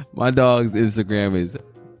Instagram? My dog's Instagram is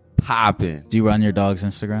popping. Do you run your dog's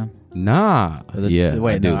Instagram? Nah. Wait,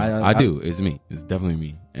 I do. no. I do. It's me. It's definitely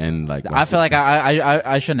me. and like I feel like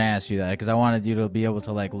I shouldn't ask you that because I wanted you to be able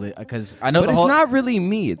to like because I know but the it's whole, not really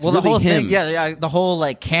me. It's well really the whole him. thing. Yeah, the whole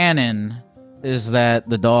like canon is that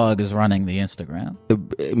the dog is running the Instagram.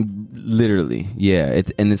 Literally, yeah.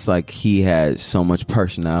 It's like he has so much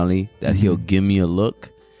personality that he'll give me a look,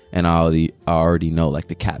 and I already know like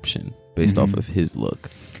the caption based off of his look.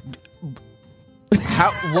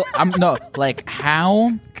 How? Well,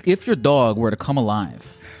 how? If your dog were to come alive,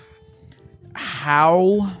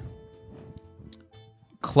 how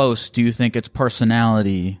close do you think its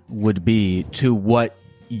personality would be to what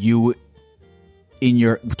you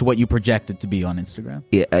projected to be on Instagram?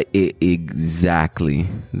 Yeah, exactly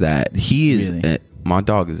that. He is. Really? My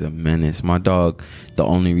dog is a menace. My dog. The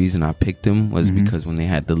only reason I picked him was because when they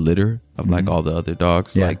had the litter of like all the other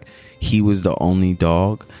dogs, like he was the only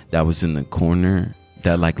dog that was in the corner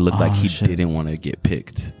that like looked like he didn't want to get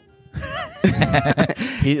picked.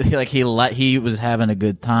 he was having a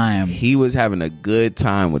good time. He was having a good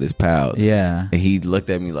time with his pals. Yeah, and he looked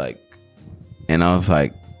at me like, and I was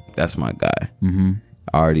like, "That's my guy."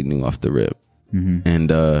 I already knew off the rip,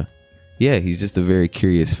 and yeah, he's just a very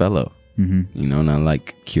curious fellow. You know, and I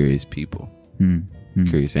like curious people,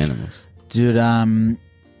 curious animals. Dude,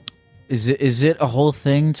 is it a whole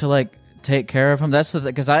thing to like take care of him? That's the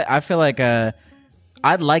because I feel like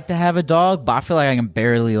I'd like to have a dog, but I feel like I can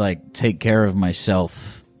barely like take care of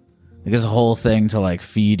myself. Like it's a whole thing to like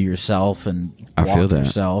feed yourself and walk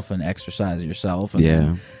yourself and exercise yourself, and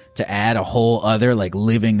then to add a whole other like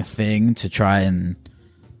living thing to try and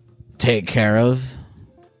take care of.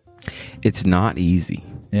 It's not easy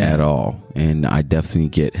at all, and I definitely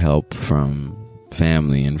get help from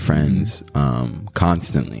family and friends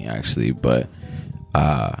constantly, actually. But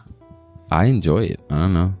I enjoy it. I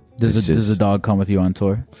don't know. Does the dog come with you on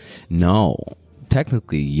tour? No,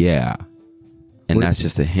 technically, yeah, and that's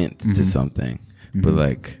just a hint to something. But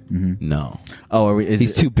like, no. Oh,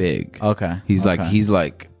 he's too big. Okay, he's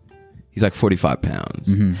like 45 pounds,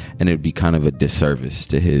 and it'd be kind of a disservice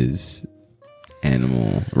to his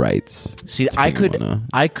animal rights. See, I think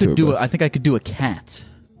I could do a cat.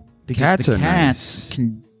 Because the cats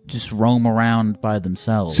can just roam around by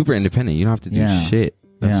themselves. Super independent. You don't have to do shit.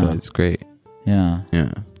 That's why it's great. Yeah.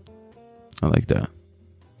 Yeah. I like that.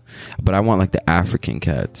 But I want like the African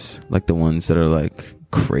cats, like the ones that are like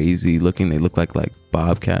crazy looking. They look like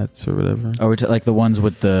bobcats or whatever. Or like the ones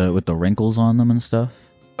with the wrinkles on them and stuff.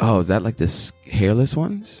 Oh, is that like the hairless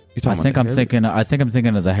ones? I think I'm thinking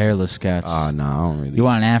of the hairless cats. No, I don't really. You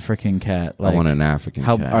want an African cat? I want an African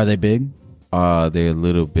cat. Are they big? They're a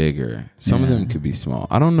little bigger. Some of them could be small.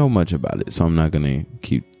 I don't know much about it, so I'm not gonna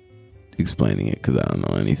keep explaining it because I don't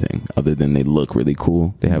know anything other than they look really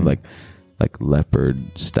cool. They have like leopard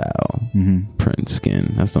style print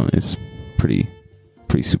skin. That's not. It's pretty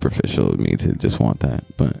superficial of me to just want that,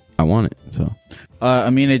 but I want it. So,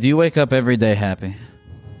 Amina, do you wake up every day happy?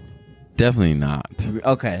 Definitely not.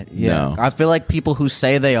 Okay, yeah. No. I feel like people who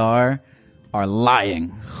say they are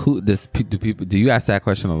lying. Do you ask that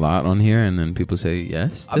question a lot on here, and then people say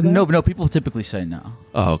yes? No, people typically say no.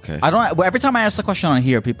 Oh, okay. I don't. Every time I ask the question on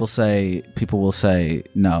here, people will say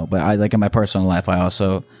no. But I like in my personal life, I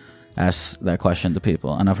also ask that question to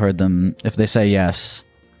people, and I've heard them. If they say yes,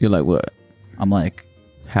 you're like, what? I'm like,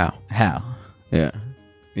 how? Yeah.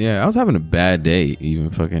 I was having a bad day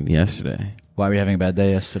even fucking yesterday. Why were you having a bad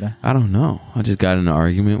day yesterday? I don't know. I just got in an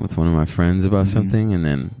argument with one of my friends about something, and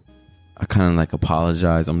then I kind of like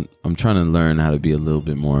apologize. I'm trying to learn how to be a little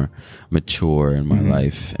bit more mature in my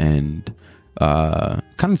life, and kind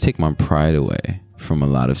of take my pride away from a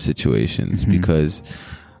lot of situations because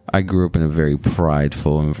I grew up in a very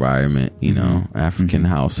prideful environment, you know, African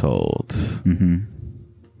household.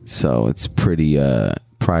 So it's pretty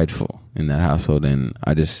prideful in that household, and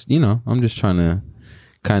I just, I'm just trying to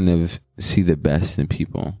kind of see the best in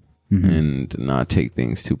people and not take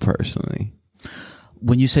things too personally.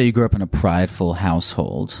 When you say you grew up in a prideful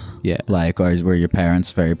household, like, or were your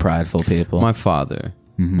parents very prideful people? My father,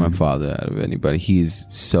 out of anybody,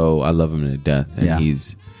 I love him to death, and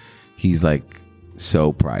he's like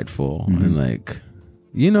so prideful, and like,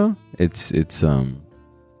 it's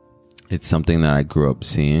something that I grew up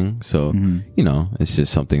seeing, so it's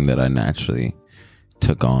just something that I naturally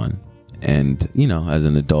took on, and as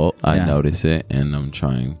an adult, I notice it, and I'm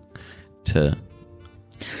trying to.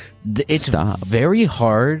 It's very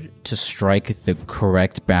hard to strike the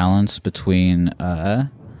correct balance between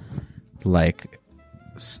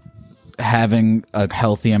having a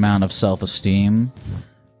healthy amount of self-esteem,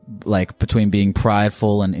 like between being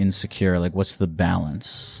prideful and insecure. Like, what's the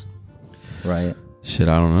balance, right? Shit,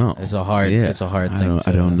 I don't know. It's a hard thing.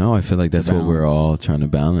 I don't know. I feel like that's what we're all trying to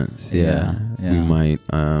balance. Yeah.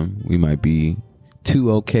 We might be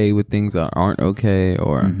too okay with things that aren't okay,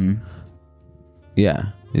 or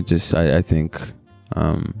it just I think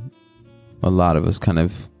a lot of us kind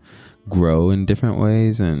of grow in different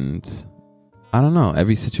ways, and I don't know.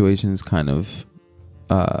 Every situation is kind of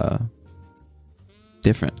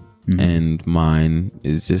different. And mine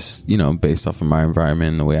is just, based off of my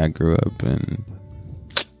environment and the way I grew up, and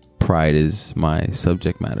pride is my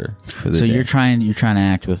subject matter for the day. You're trying to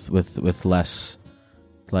act with less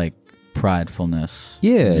like pridefulness.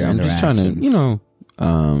 Yeah, I'm just trying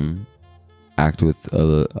to, act with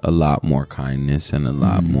a lot more kindness and a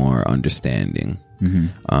lot more understanding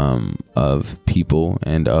of people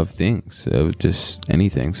and of things, of just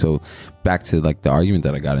anything. So back to like the argument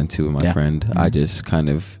that I got into with my friend, I just kind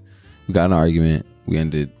of, we got in an argument, we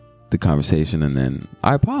ended the conversation, and then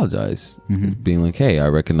I apologized, being like, hey, I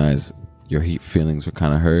recognize your feelings were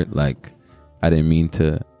kind of hurt. Like, I didn't mean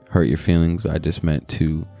to hurt your feelings. I just meant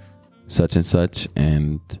to such and such.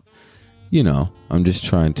 And, I'm just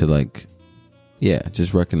trying to like,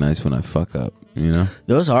 just recognize when I fuck up,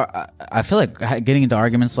 Those are, I feel like getting into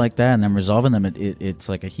arguments like that and then resolving them, it's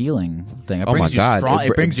like a healing thing. It brings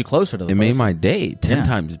it brings you closer to the person. Made my day 10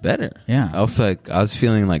 times better. Yeah. I was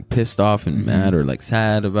feeling like pissed off and mad or like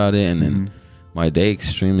sad about it. And then my day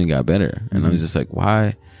extremely got better. And I was just like,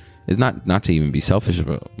 why? It's not to even be selfish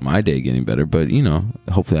about my day getting better, but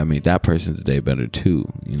hopefully I made that person's day better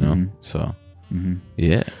too, So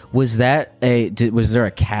yeah. Was there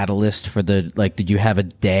a catalyst for did you have a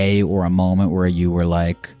day or a moment where you were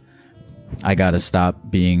like, I gotta stop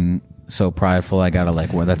being so prideful, I gotta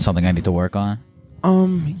that's something I need to work on?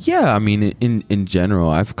 Yeah, I mean, in general,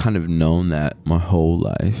 I've kind of known that my whole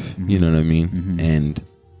life, you know what I mean? And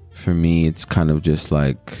for me, it's kind of just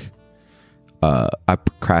like, I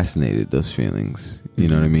procrastinated those feelings, you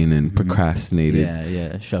know what I mean? And procrastinated.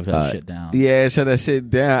 Yeah. Shove that shit down. Yeah, shove that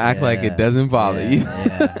shit down. Act like it doesn't bother you.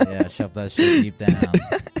 Yeah. Shove that shit deep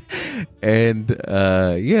down. And,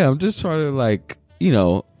 I'm just trying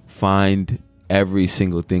to find every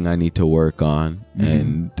single thing I need to work on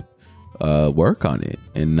and work on it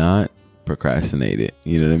and not procrastinate it,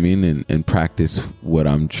 you know what I mean? And practice what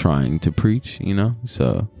I'm trying to preach,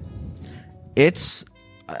 So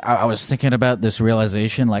I was thinking about this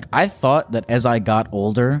realization. Like, I thought that as I got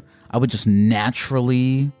older, I would just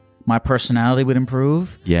naturally, my personality would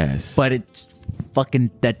improve. Yes. But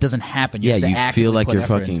that doesn't happen. You feel like you're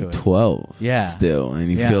fucking 12 still. And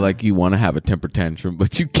you feel like you want to have a temper tantrum,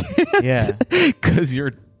 but you can't. Yeah. Because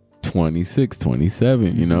you're 26,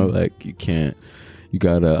 27, like you can't.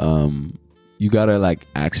 You gotta like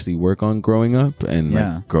actually work on growing up, and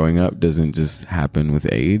like growing up doesn't just happen with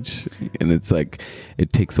age, and it's like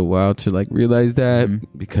it takes a while to like realize that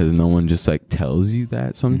because no one just like tells you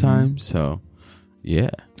that sometimes. So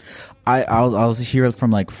yeah, I'll hear it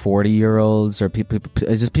from like 40-year-olds or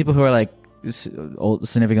people who are like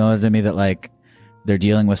significantly older than me that like they're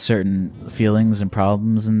dealing with certain feelings and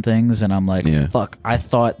problems and things, and I'm like, fuck, I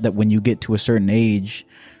thought that when you get to a certain age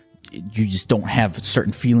you just don't have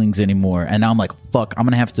certain feelings anymore, and now I'm like, fuck, I'm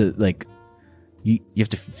gonna have to like you have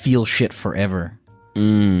to feel shit forever. Yeah,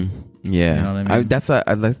 you know what I mean? That's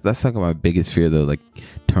like my biggest fear though, like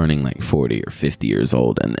turning like 40 or 50 years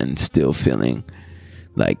old and still feeling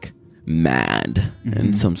like mad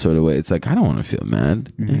in some sort of way. It's like I don't want to feel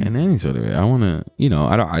mad in any sort of way. I want to,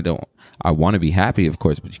 I want to be happy, of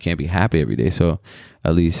course, but you can't be happy every day. So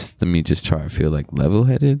at least let me just try to feel like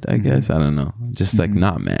level-headed, I guess. I don't know. Just like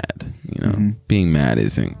not mad, Being mad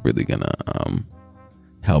isn't really gonna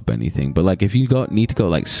help anything. But like if you need to go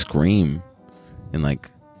like scream in like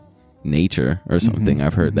nature or something,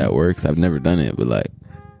 I've heard that works. I've never done it, but like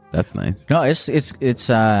that's nice. No, it's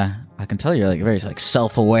I can tell you're like very like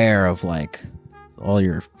self-aware of like all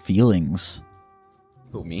your feelings.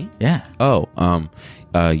 Who, me? Yeah. Oh,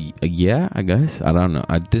 yeah, I guess. I don't know.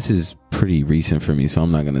 This is pretty recent for me, so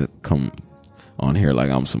I'm not gonna come on here like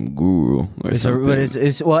I'm some guru or something. But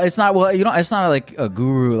it's not. Well, it's not like a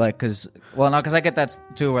guru, like because I get that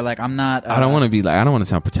too. Where like I'm not. I don't want to be like. I don't want to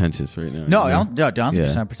sound pretentious right now. No, I don't think you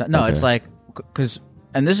sound pretentious. No, it's like because,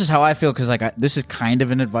 and this is how I feel because like this is kind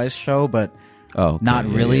of an advice show, but. Oh, okay. Not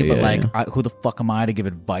really, but like, who the fuck am I to give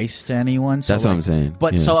advice to anyone? So that's like, what I'm saying.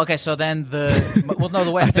 But so then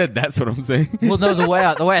the way I said that's what I'm saying. Well, no, the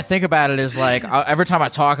way I think about it is like every time I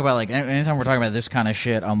talk about like anytime we're talking about this kind of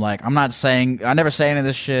shit, I'm like I never say any of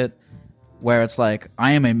this shit where it's like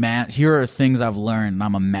I am a man. Here are things I've learned, and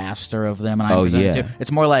I'm a master of them. And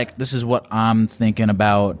it's more like this is what I'm thinking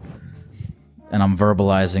about, and I'm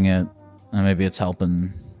verbalizing it, and maybe it's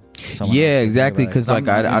helping. Yeah, exactly. Because like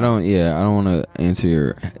I don't want to answer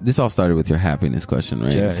your. This all started with your happiness question,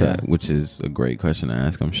 right? Yeah, which is a great question to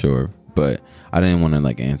ask, I'm sure. But I didn't want to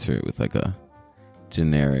like answer it with like a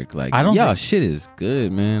generic like. I don't. Shit is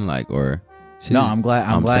good, man. Like or. No, I'm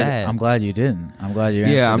glad you didn't. I'm glad you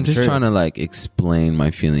answered. Yeah, I'm just trying to like explain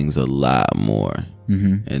my feelings a lot more,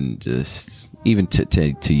 and just even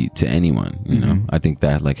to anyone. You know, I think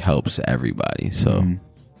that like helps everybody. So,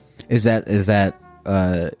 is that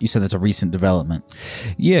you said that's a recent development?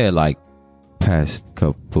 Yeah, like past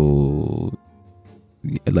couple,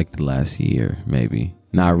 like the last year, maybe.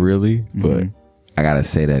 Not really, but I gotta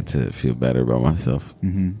say that to feel better about myself.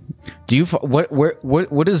 Do you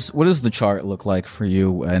what does the chart look like for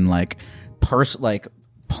you and like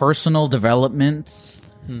personal development?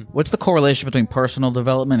 What's the correlation between personal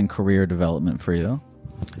development and career development for you?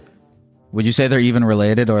 Would you say they're even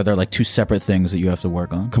related, or are they like two separate things that you have to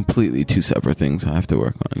work on? Completely two separate things I have to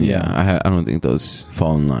work on. Yeah, I don't think those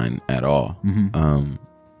fall in line at all.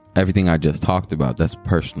 Everything I just talked about, that's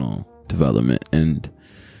personal development, and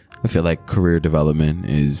I feel like career development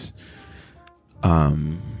is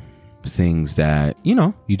things that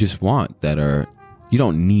you just want, that are you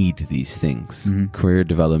don't need these things. Career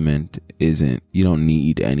development isn't, you don't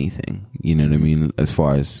need anything, you know what I mean, as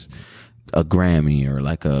far as a Grammy or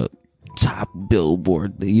like a top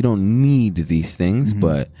Billboard. You don't need these things,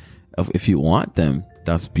 but if you want them,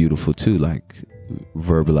 that's beautiful too, like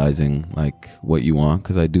verbalizing like what you want,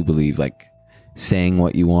 because I do believe like saying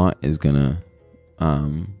what you want is gonna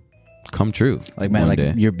come true. Like, man, like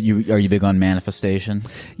are you big on manifestation?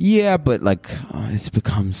 Yeah, but like it's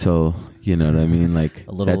become so, you know what I mean, like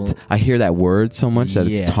a little. I hear that word so much that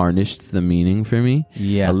it's tarnished the meaning for me.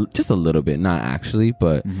 Yeah, just a little bit, not actually,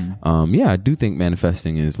 but I do think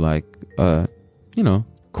manifesting is like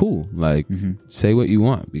cool. Like say what you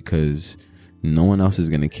want, because no one else is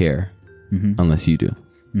gonna care unless you do.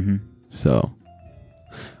 So,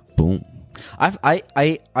 boom.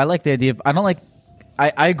 I like the idea of, I don't like.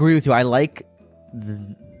 I agree with you. I like.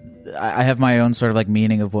 I have my own sort of like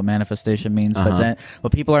meaning of what manifestation means, but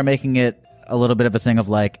people are making it a little bit of a thing of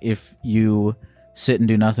like, if you sit and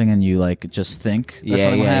do nothing and you like just think that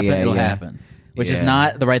something will happen, it'll happen, which is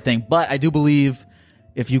not the right thing. But I do believe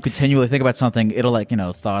if you continually think about something, it'll like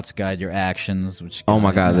thoughts guide your actions. Which oh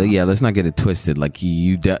my god, yeah. Let's not get it twisted. Like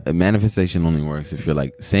manifestation only works if you're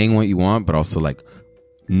like saying what you want, but also like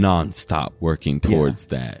non-stop working towards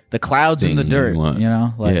that. The clouds in the dirt,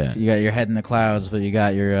 like you got your head in the clouds, but you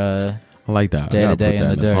got your I like that. Day to day in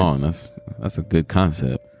the dirt. Song. That's a good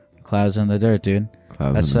concept. Clouds in the dirt, dude.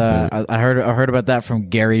 That's I heard about that from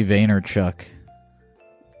Gary Vaynerchuk.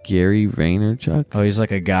 Gary Vaynerchuk? Oh, he's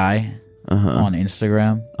like a guy on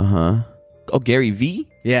Instagram. Oh, Gary V?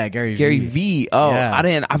 Yeah, Gary V. Oh,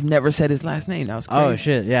 yeah. I've never said his last name. That was crazy. Oh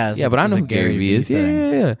shit, yeah. Yeah, but I know who Gary V is.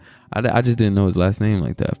 Yeah. I just didn't know his last name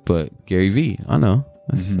like that. But Gary V, I know.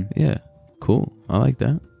 That's yeah, cool. I like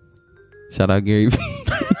that. Shout out Gary V.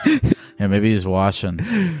 Yeah, maybe he's watching.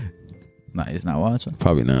 No, he's not watching.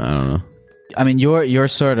 Probably not. I don't know. I mean, your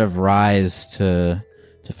sort of rise to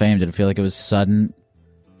fame, did it feel like it was sudden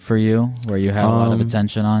for you, where you had a lot of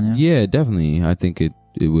attention on you? Yeah, definitely. I think it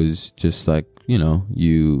was just like,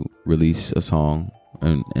 you release a song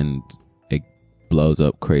and it blows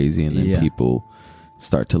up crazy, and then people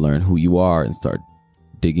start to learn who you are and start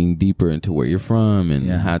digging deeper into where you're from and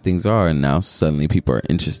how things are, and now suddenly people are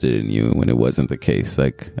interested in you when it wasn't the case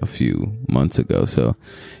like a few months ago. So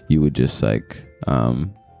you would just like a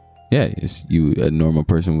normal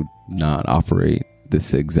person would not operate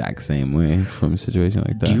this exact same way from a situation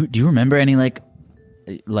like that. Do you remember any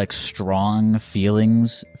like strong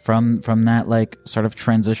feelings from that like sort of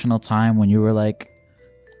transitional time when you were like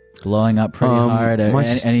blowing up pretty hard?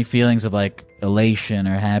 Any feelings of like elation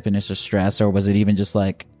or happiness or stress, or was it even just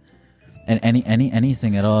like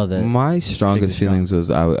anything at all? That my strongest feelings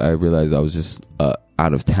was I realized I was just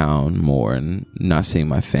out of town more and not seeing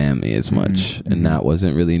my family as much, and that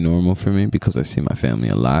wasn't really normal for me because I see my family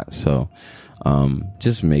a lot. So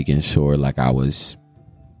just making sure like I was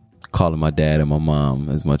calling my dad and my mom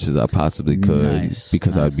as much as I possibly could,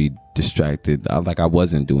 because I'd be distracted. I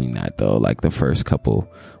wasn't doing that though, like the first couple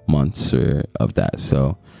months of that.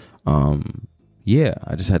 So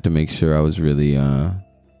I just had to make sure I was really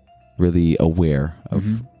really aware of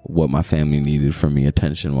what my family needed from me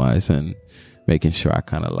attention wise, and making sure I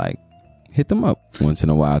kind of like hit them up once in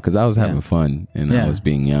a while, because I was having fun and I was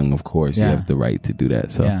being young. Of course, you have the right to do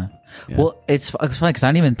that. So well, it's funny because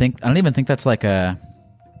I don't even think that's like a.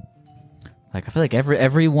 Like, I feel like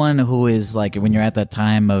everyone who is like, when you're at that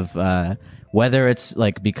time of whether it's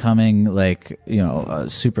like becoming like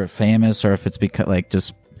super famous, or if it's like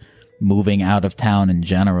just moving out of town in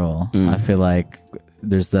general. I feel like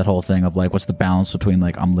there's that whole thing of like, what's the balance between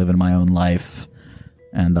like I'm living my own life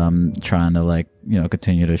and I'm trying to like,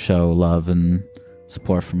 continue to show love and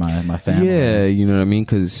support for my family. Yeah, you know what I mean?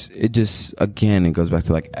 Because it just, again, it goes back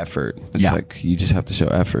to like effort. It's like you just have to show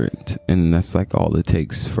effort, and that's like all it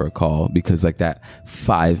takes for a call. Because like that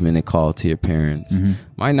 5-minute call to your parents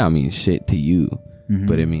might not mean shit to you,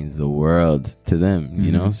 but it means the world to them,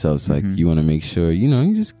 you know? So it's like you want to make sure,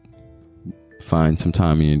 you just find some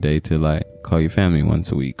time in your day to like call your family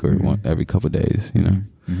once a week or every couple of days, you know?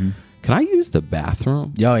 Can I use the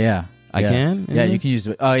bathroom? Oh, yeah. I can? Yeah, you can use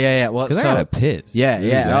it. Oh, yeah, yeah. Well, because I gotta piss. Yeah, Really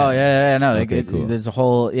yeah. bad. Oh, yeah, yeah. No, Okay, cool. there's a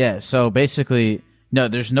whole. Yeah. So basically, no,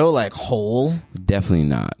 there's no like hole. Definitely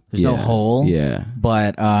not. There's no hole. Yeah,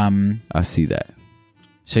 but I see that.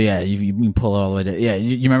 So yeah, you can pull it all the way down. Yeah,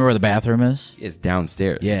 you remember where the bathroom is? It's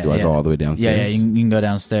downstairs. Yeah. Do I go all the way downstairs? Yeah, yeah. You can go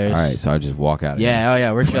downstairs. All right, so I just walk out. Yeah. Oh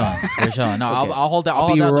yeah, we're chilling. We're chilling. No, Okay. I'll hold down. I'll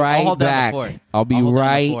I'll be hold down right I'll hold down back. the fort. I'll be I'll hold down the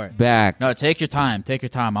right fort. back. No, take your time. Take your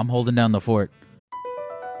time. I'm holding down the fort.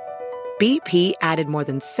 BP added more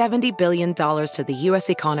than $70 billion to the U.S.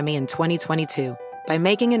 economy in 2022 by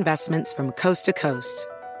making investments from coast to coast.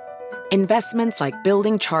 Investments like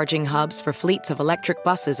building charging hubs for fleets of electric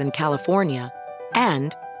buses in California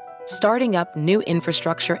and starting up new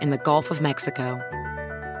infrastructure in the Gulf of Mexico.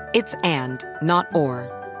 It's and, not or.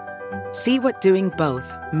 See what doing both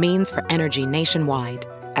means for energy nationwide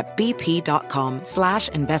at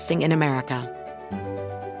bp.com/investing in America.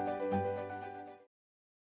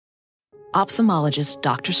 Ophthalmologist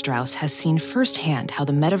Dr. Strauss has seen firsthand how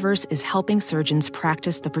the metaverse is helping surgeons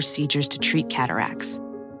practice the procedures to treat cataracts.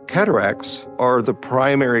 Cataracts are the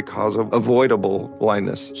primary cause of avoidable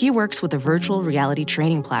blindness. He works with a virtual reality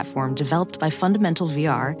training platform developed by Fundamental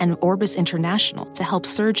VR and Orbis International to help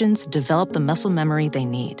surgeons develop the muscle memory they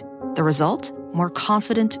need. The result? More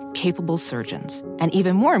confident, capable surgeons. And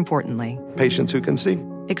even more importantly, Patients who can see.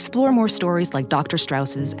 explore more stories like Dr.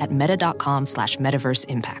 Strauss's at meta.com/metaverse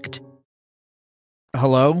impact.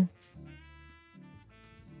 Hello,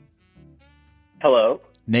 Hello?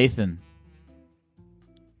 Nathan.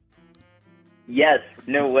 Yes,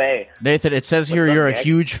 no way. Nathan, it says here What's up, you're a Nick?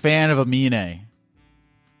 huge fan of Amine.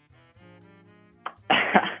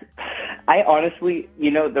 I honestly,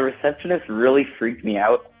 the receptionist really freaked me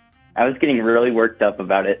out. I was getting really worked up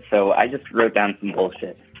about it, so I just wrote down some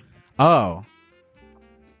bullshit. Oh.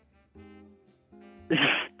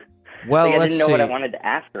 Well, I let's didn't know see. what I wanted to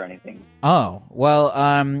ask or anything. Oh, well,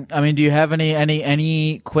 I mean, do you have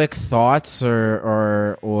any quick thoughts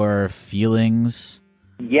or feelings?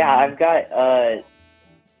 Yeah, I've got a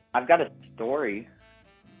story.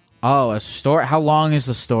 Oh, a story. How long is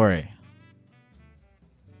the story?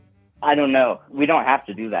 I don't know. We don't have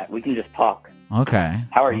to do that. We can just talk. Okay.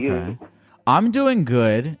 How are okay. you? I'm doing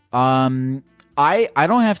good. I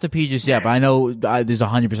don't have to pee just yet, but I know there's a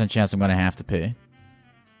 100% chance I'm going to have to pee.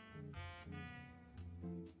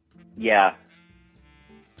 Yeah.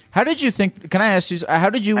 How did you think? Can I ask you? How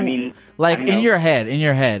did you? In your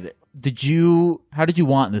head, how did you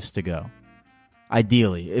want this to go?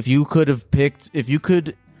 Ideally, if you could have picked, I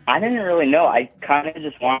didn't really know. I kind of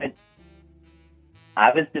just wanted. I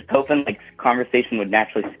was just hoping like conversation would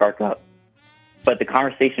naturally spark up, but the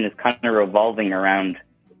conversation is kind of revolving around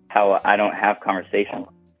how I don't have conversation.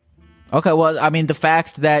 Okay, well, I mean, the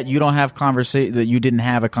fact that you don't have that you didn't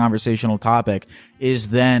have a conversational topic is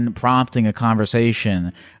then prompting a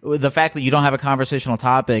conversation. The fact that you don't have a conversational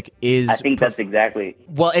topic is, I think that's exactly.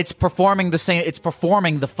 Well, it's performing the same. It's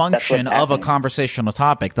performing the function of a conversational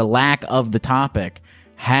topic. The lack of the topic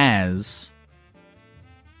has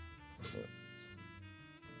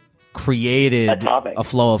created a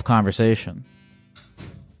flow of conversation.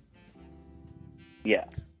 Yeah.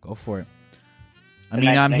 Go for it.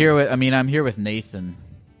 I'm here with Nathan.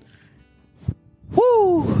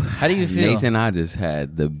 Woo! How do you feel? Nathan, I just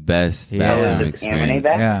had the best bathroom experience.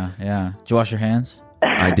 Yeah, yeah. Did you wash your hands?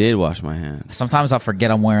 I did wash my hands. Sometimes I'll forget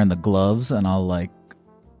I'm wearing the gloves, and I'll like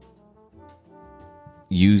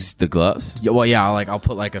use the gloves. Yeah, well, yeah. I'll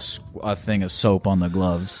put like a thing of soap on the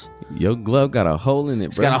gloves. Your glove got a hole in it,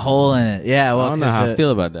 It's bro. got a hole in it. Yeah. Well, I don't know how I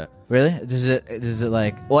feel about that. Really? Does it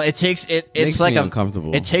like? Well, it takes it. It's Makes like me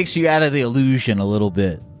uncomfortable. It takes you out of the illusion a little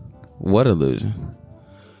bit. What illusion?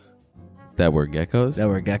 That we're geckos? That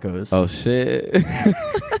we're geckos. Oh shit!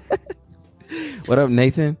 What up,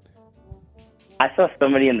 Nathan? I saw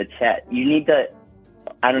somebody in the chat. You need to,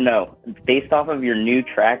 I don't know, based off of your new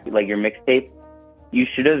track, like your mixtape, you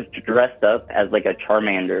should have dressed up as like a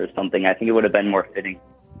Charmander or something. I think it would have been more fitting.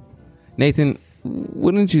 Nathan,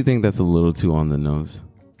 wouldn't you think that's a little too on the nose?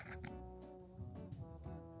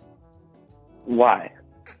 Why?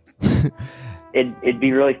 It'd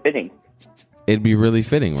be really fitting. It'd be really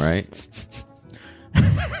fitting, right?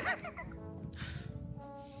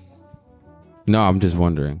 No, I'm just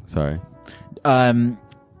wondering. Sorry.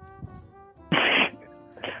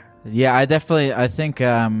 Yeah, I think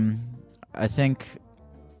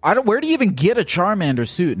where do you even get a Charmander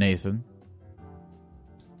suit, Nathan?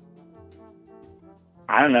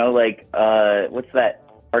 I don't know, like, what's that?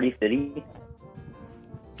 Party City?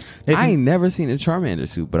 I ain't never seen a Charmander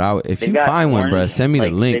suit, but if They've you got find one, orange, bro, send me the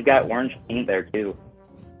link. They've got orange paint there, too.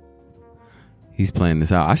 He's playing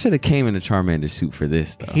this out. I should have came in a Charmander suit for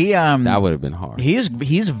this, though. That would have been hard. He's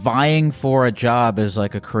vying for a job as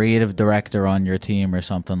like a creative director on your team or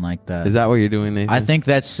something like that. Is that what you're doing, Nathan? I think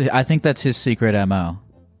that's his secret MO.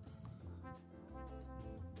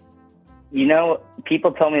 You know,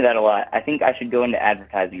 people tell me that a lot. I think I should go into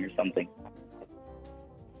advertising or something.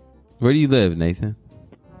 Where do you live, Nathan?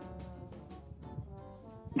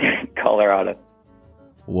 Colorado.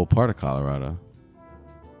 What part of Colorado?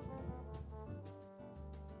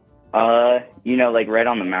 You know, like right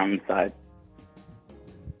on the mountainside.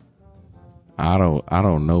 I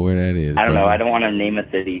don't know where that is. I don't know. brother. I don't want to name a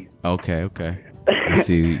city. Okay. I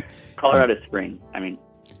see. Colorado Springs. I mean,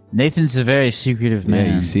 Nathan's a very secretive man.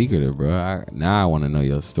 Yeah, you secretive, bro. Now I want to know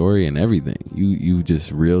your story and everything. You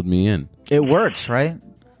just reeled me in. It works, right?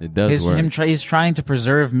 It does work. He's trying to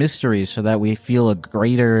preserve mysteries so that we feel a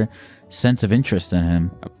greater sense of interest in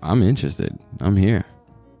him. I'm interested. I'm here.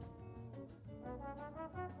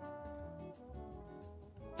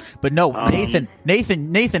 But no, Nathan,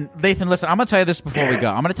 listen, I'm going to tell you this before we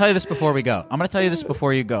go. I'm going to tell you this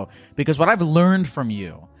before you go. Because what I've learned from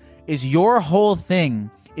you is your whole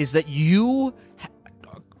thing is that you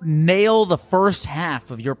nail the first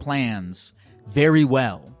half of your plans very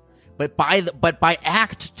well. But by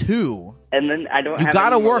Act 2, and then you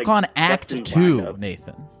got to work on Act 2,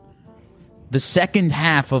 Nathan. The second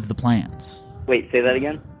half of the plans. Wait, say that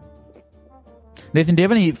again? Nathan, do you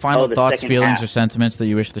have any final the thoughts, second feelings, half. or sentiments that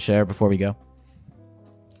you wish to share before we go?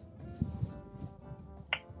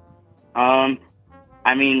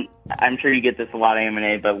 I mean, I'm sure you get this a lot of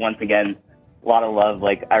M&A, but once again, a lot of love.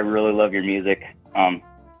 Like, I really love your music.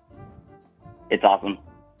 It's awesome.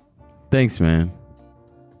 Thanks, man.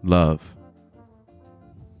 Love.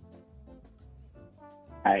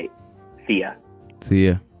 All right. See ya. See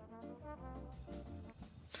ya.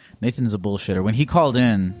 Nathan's a bullshitter. When he called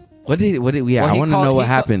in... I want to know what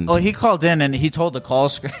happened. He called in and he told the call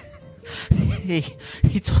screen... he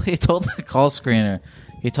told the call screener...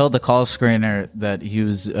 He told the call screener that he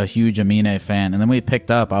was a huge Amine fan, and then when he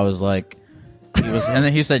picked up, I was like... and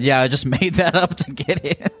then he said, yeah, I just made that up to get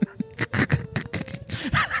in.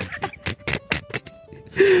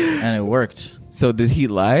 And it worked. So did he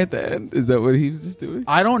lie at the end? Is that what he was just doing?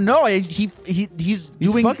 I don't know. He's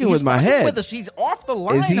fucking with my head. With us. He's off the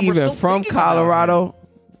line. Is he and we're even still from thinking about Colorado? him.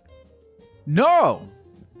 No.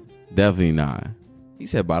 Definitely not. He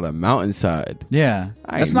said by the mountainside. Yeah.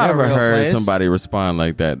 I That's ain't not a never real heard place. somebody respond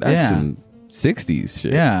like that. That's Yeah. some 60s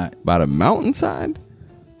shit. Yeah. By the mountainside?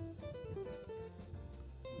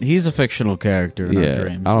 He's a fictional character in Yeah, our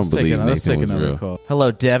dreams. I don't Let's believe let's Nathan take was another real. call.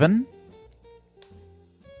 Hello, Devin.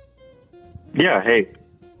 Yeah, hey.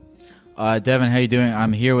 Devin, how you doing?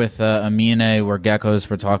 I'm here with Amine. We're geckos.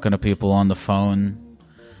 We're talking to people on the phone.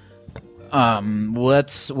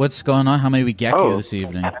 What's going on? How may we get you this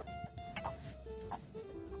evening?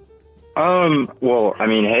 Well, I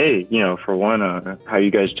mean, hey, for one, how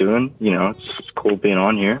you guys doing? It's cool being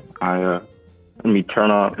on here. Let me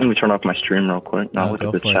turn off my stream real quick. Now look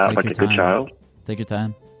at the chat like a good child. Take your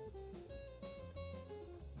time.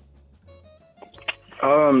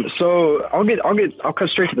 So I'll cut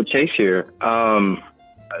straight to the chase here.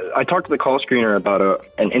 I talked to the call screener about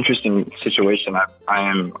an interesting situation I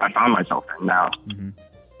found myself in now. Mm-hmm.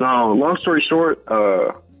 So, long story short,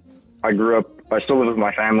 I still live with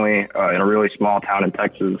my family in a really small town in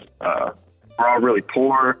Texas. We're all really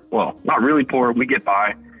poor. Well, not really poor. We get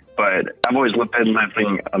by, but I've always been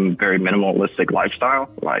living a very minimalistic lifestyle.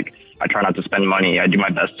 Like, I try not to spend money. I do my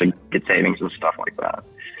best to get savings and stuff like that.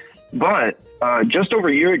 But just over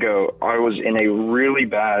a year ago, I was in a really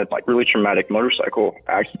bad, really traumatic motorcycle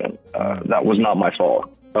accident. That was not my fault.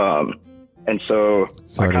 And so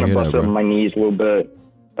Sorry I kind to of hear busted that, up bro. my knees a little bit.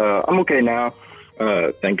 I'm okay now,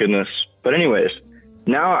 thank goodness. But anyways,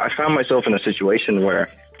 now I found myself in a situation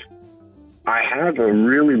where I have a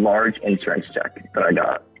really large insurance check that I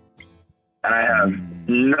got. And I have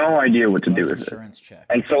no idea what to do with it.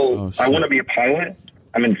 And so I want to be a pilot.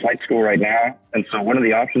 I'm in flight school right now, and so one of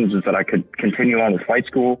the options is that I could continue on with flight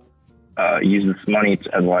school, use this money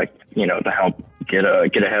to help get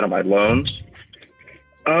ahead of my loans,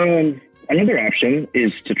 Another option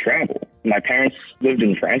is to travel. My parents lived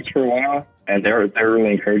in France for a while, and they're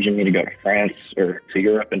really encouraging me to go to France or to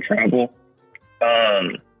Europe and travel. I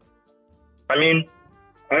mean,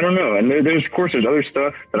 I don't know. And there's other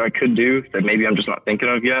stuff that I could do that maybe I'm just not thinking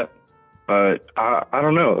of yet. But I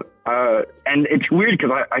don't know. And it's weird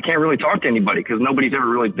because I can't really talk to anybody because nobody's ever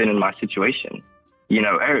really been in my situation. You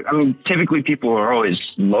know, I mean, typically people are always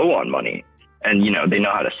low on money and, you know, they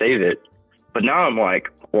know how to save it. But now I'm like,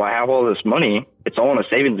 well, I have all this money. It's all in a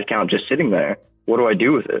savings account just sitting there. What do I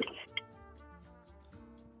do with it?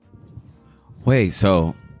 Wait,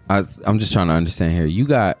 so I'm just trying to understand here.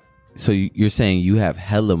 You're saying you have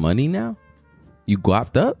hella money now? You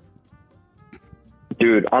guapped up?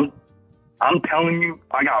 Dude, I'm telling you,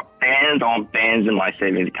 I got bands on bands in my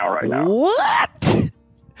savings account right now. What?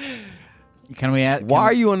 Can we add? Why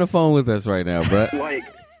are you on the phone with us right now, bro? Like,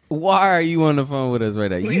 why are you on the phone with us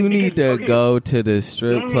right now? You need to go to the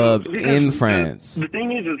strip club in France. The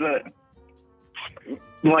thing is that,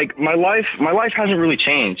 like, my life hasn't really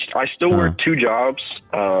changed. I still work 2 jobs.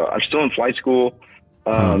 I'm still in flight school.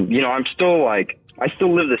 You know, I still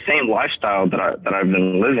live the same lifestyle that I've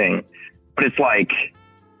been living. But it's like,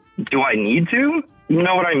 do I need to? You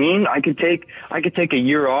know what I mean? I could take a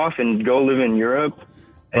year off and go live in Europe.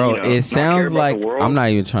 Bro, and, you know, it sounds like, I'm not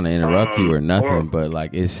even trying to interrupt you or nothing, or, but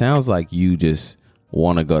like, it sounds like you just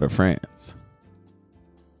want to go to France.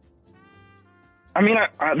 I mean,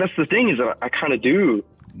 that's the thing is that I kind of do.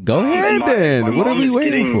 Go ahead then. What are we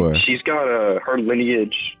waiting for? She's got her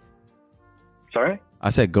lineage. Sorry? I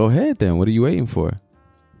said, go ahead then. What are you waiting for?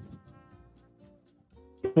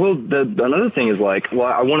 Well, another thing is like, well,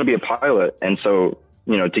 I want to be a pilot. And so,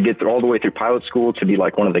 you know, to get all the way through pilot school to be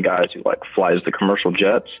like one of the guys who like flies the commercial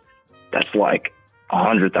jets, that's like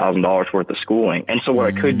 $100,000 worth of schooling. And so what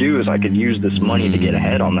I could do is I could use this money to get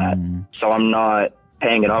ahead on that. So I'm not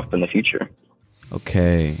paying it off in the future.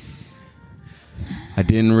 Okay. I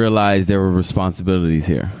didn't realize there were responsibilities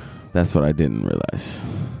here. That's what I didn't realize.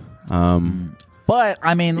 But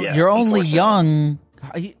I mean, you're only young.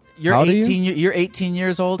 You're How old are 18. you? You're 18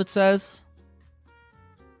 years old. It says.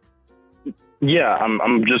 Yeah,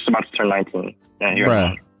 I'm just about to turn 19. Yeah,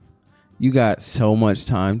 Bruh, you got so much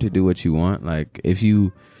time to do what you want. Like, if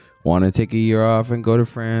you want to take a year off and go to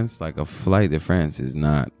France, like a flight to France is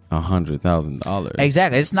not $100,000.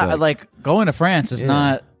 Exactly. It's not like going to France is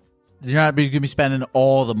not. You're not going to be spending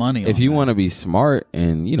all the money. If you want to be smart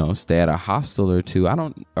and, you know, stay at a hostel or two,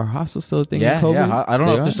 are hostels still a thing in COVID? Yeah, I don't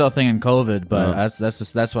know if they're still a thing in COVID, but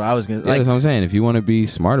that's what I was going to. Yeah, that's what I'm saying. If you want to be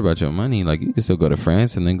smart about your money, like, you can still go to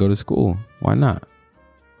France and then go to school. Why not?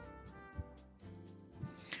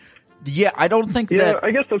 Yeah, I don't think that. Yeah, I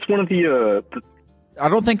guess that's one of the I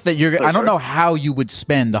don't think that you're. I don't know how you would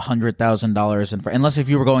spend $100,000 unless if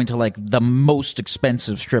you were going to like the most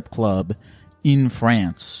expensive strip club in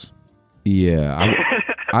France. Yeah,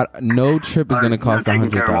 no trip is going to cost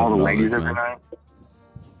 $100,000.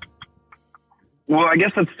 Well, I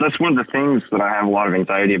guess that's one of the things that I have a lot of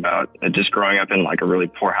anxiety about. Just growing up in like a really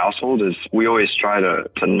poor household is we always try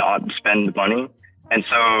to not spend money, and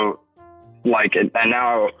so like and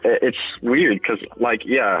now it's weird because like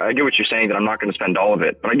I get what you're saying that I'm not going to spend all of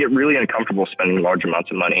it, but I get really uncomfortable spending large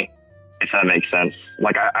amounts of money. If that makes sense.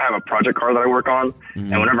 Like I have a project car that I work on,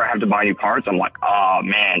 and whenever I have to buy new parts, I'm like, oh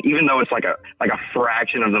man, even though it's like a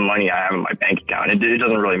fraction of the money I have in my bank account, it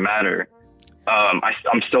doesn't really matter.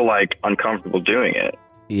 I'm still like uncomfortable doing it.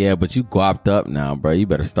 Yeah, but you guapped up now, bro. You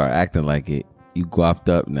better start acting like it. You guapped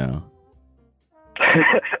up now.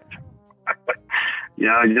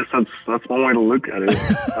 Yeah, I guess that's one way to look at it.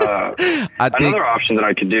 Another option that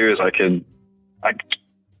I could do is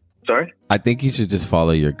sorry? I think you should just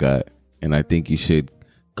follow your gut. And I think you should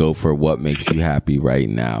go for what makes you happy right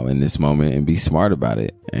now in this moment and be smart about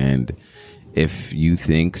it. And if you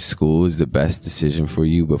think school is the best decision for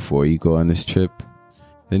you before you go on this trip,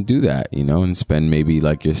 then do that, you know, and spend maybe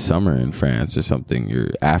like your summer in France or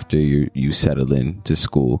something. After you settle into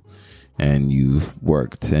school and you've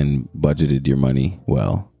worked and budgeted your money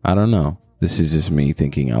well. I don't know. This is just me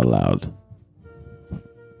thinking out loud.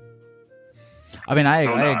 I mean, I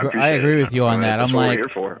agree with you on that. That's I'm what like, we're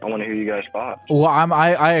here for. I want to hear you guys' thoughts. Well,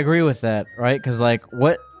 I agree with that, right? Because like,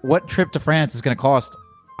 what trip to France is going to cost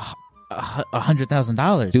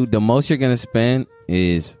 $100,000? Dude, the most you're going to spend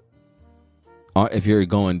is if you're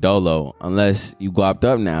going dolo, unless you guapped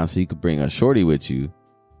up now, so you could bring a shorty with you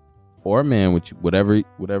or a man with you, whatever you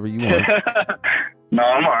want. No,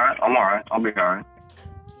 I'm all right. I'll be all right.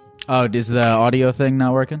 Oh, is the audio thing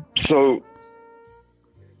not working? So.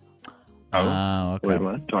 Oh, okay. Wait,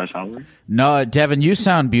 what? Do I sound weird? No, Devin, you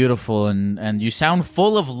sound beautiful and you sound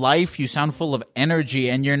full of life. You sound full of energy,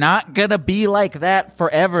 and you're not going to be like that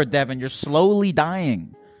forever, Devin. You're slowly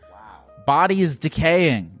dying. Wow. Body is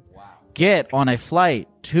decaying. Wow. Get on a flight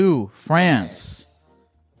to France.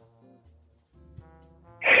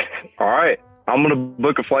 All right. I'm going to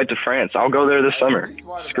book a flight to France. I'll go there this summer.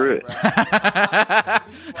 Screw it.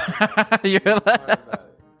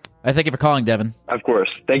 I thank you for calling, Devin. Of course.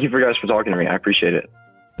 Thank you guys for talking to me. I appreciate it.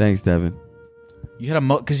 Thanks, Devin. You had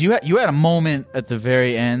because you had a moment at the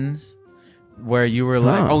very end where you were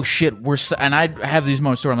like, "Oh shit, and I have these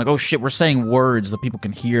moments where I'm like, "Oh shit, we're saying words that people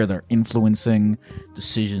can hear. They're influencing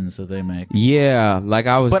decisions that they make." Yeah, like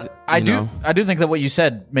I was. But I do think that what you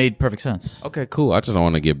said made perfect sense. Okay, cool. I just don't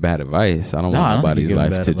want to give bad advice. I don't want nobody's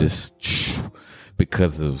life to just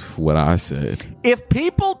because of what I said. If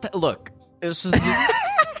people look, it's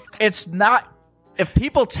not. If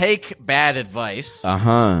people take bad advice,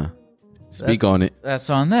 speak on it.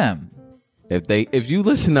 That's on them. If you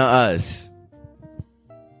listen to us,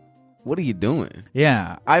 what are you doing?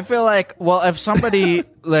 Yeah, I feel like, well, if somebody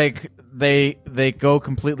like they go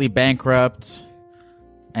completely bankrupt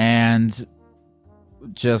and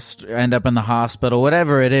just end up in the hospital,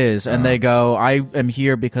 whatever it is, and they go, I am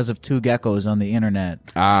here because of two geckos on the internet.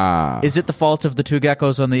 Is it the fault of the two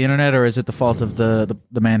geckos on the internet, or is it the fault of the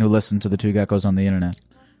man who listened to the two geckos on the internet?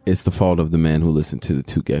 It's the fault of the man who listened to the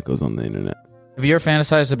two geckos on the internet. Have you ever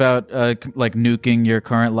fantasized about like nuking your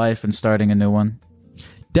current life and starting a new one?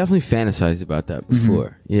 Definitely fantasized about that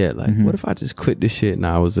before. Yeah, like what if I just quit this shit and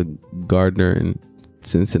I was a gardener in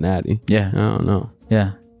Cincinnati? Yeah. I don't know.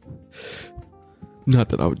 Yeah. Not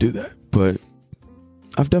that I would do that, but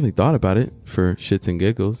I've definitely thought about it for shits and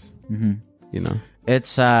giggles. You know,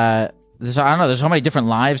 it's I don't know. There's so many different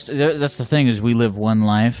lives. That's the thing, is we live one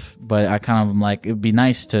life, but I kind of am like, it'd be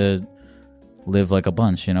nice to live like a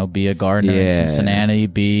bunch. You know, be a gardener in Cincinnati,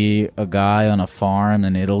 be a guy on a farm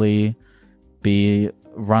in Italy,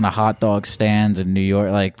 run a hot dog stand in New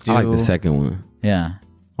York. Like, I like the second one. Yeah,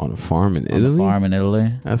 on a farm in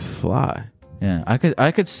Italy. That's fly. Yeah, I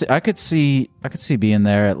could see being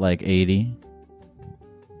there at like 80.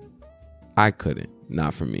 I couldn't.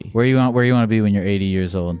 Not for me. Where you want to be when you're 80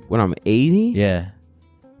 years old? When I'm 80? Yeah.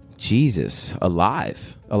 Jesus,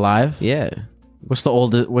 alive. Alive? Yeah. How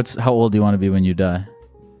old do you want to be when you die?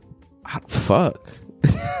 Fuck.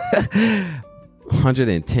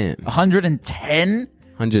 110. 110?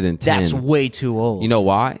 110. That's way too old. You know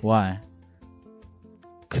why? Why?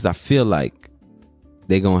 Because I feel like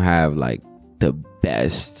they're gonna have like the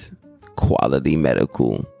best quality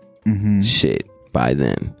medical shit by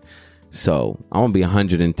then. So I'm gonna be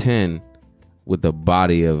 110 with the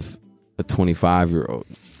body of a 25-year-old.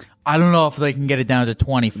 I don't know if they can get it down to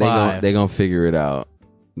 25. They're gonna figure it out.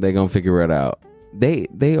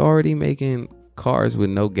 They already making cars with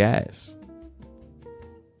no gas.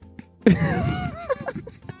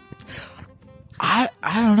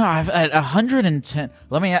 I don't know. At 110.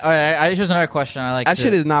 Let me. I just another question. That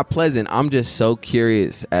shit is not pleasant. I'm just so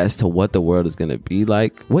curious as to what the world is gonna be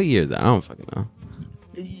like. What year is that? I don't fucking know.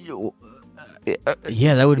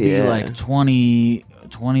 Yeah, that would be like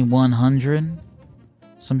 2100,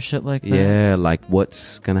 some shit like that. Yeah, like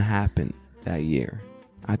what's gonna happen that year?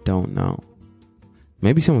 I don't know.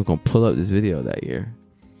 Maybe someone's gonna pull up this video that year.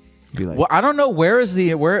 Be like, well, I don't know. Where's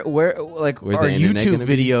the YouTube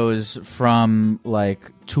videos from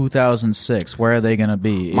like 2006? Where are they gonna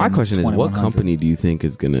be? My question is, what company do you think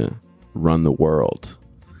is gonna run the world?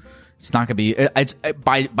 It's not gonna be by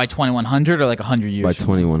 2100 or like 100 years. By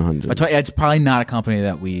 2100, it's probably not a company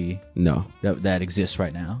that that exists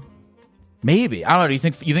right now. Maybe, I don't know. Do you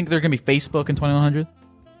think they're gonna be Facebook in 2100?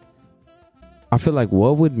 I feel like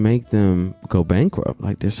what would make them go bankrupt?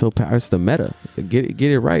 Like they're so powerful. It's the meta. Get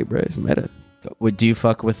it right, bro. It's meta. Do you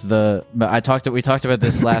fuck with the? We talked about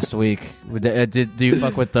this last week. Do you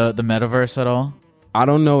fuck with the metaverse at all? I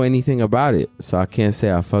don't know anything about it, so I can't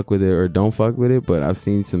say I fuck with it or don't fuck with it. But I've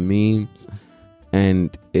seen some memes,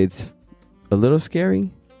 and it's a little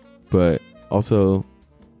scary, but also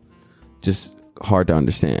just hard to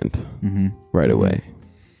understand right away.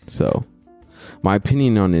 So my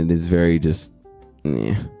opinion on it is very just.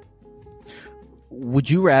 Yeah. Would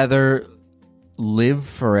you rather live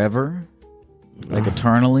forever, like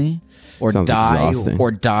eternally, or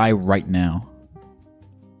die right now?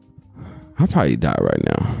 I'll probably die right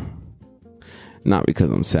now. Not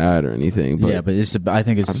because I'm sad or anything, but I just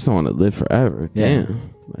don't want to live forever. Yeah.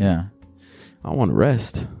 Damn. Yeah. I want to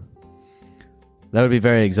rest. That would be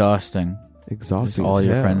very exhausting. Exhausting. All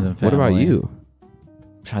your friends and family. What about you?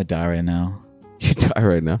 I'd die right now. You die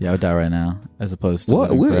right now? Yeah, I would die right now, as opposed to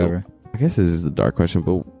living forever. I guess this is a dark question,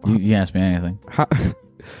 but you ask me anything.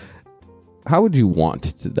 How would you want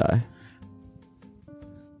to die?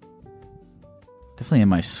 Definitely in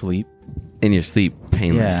my sleep. In your sleep,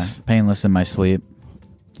 painless. Yeah, painless in my sleep.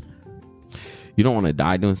 You don't want to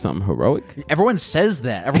die doing something heroic? Everyone says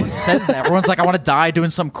that. Everyone's like, I want to die doing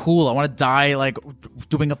something cool. I want to die like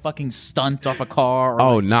doing a fucking stunt off a car. Or,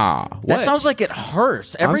 Oh, nah. that What? sounds like it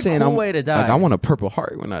hurts. Every cool way to die. Like, I want a Purple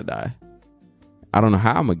Heart when I die. I don't know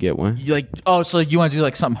how I'm going to get one. You like, oh, so you want to do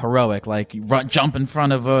like something heroic, like jump in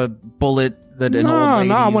front of a bullet that an old lady.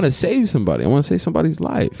 No, I want to save somebody. I want to save somebody's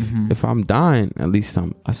life. Mm-hmm. If I'm dying, at least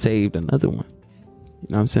I saved another one. You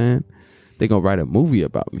know what I'm saying? They gonna write a movie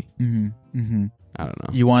about me. I don't know.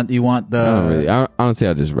 You want the? I don't really. Honestly,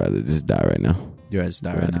 I'd just rather just die right now. You rather just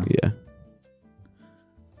die right now? Yeah.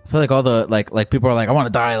 I feel like all the like people are like, I want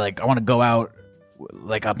to die, like I want to go out,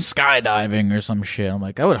 like I'm skydiving or some shit. I'm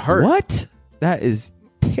like, that would hurt. What? That is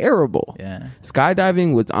terrible. Yeah.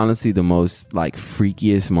 Skydiving was honestly the most like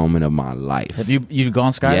freakiest moment of my life. Have you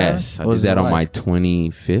gone skydiving? Yes, I did that on my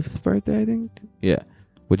 25th birthday, I think. Yeah.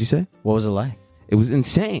 What'd you say? What was it like? It was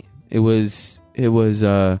insane. It was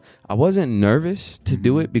I wasn't nervous to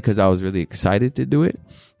do it because I was really excited to do it,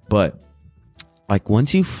 but like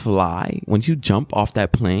once you jump off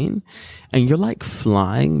that plane and you're like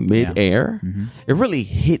flying mid-air, it really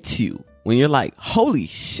hits you when you're like, holy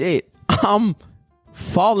shit, I'm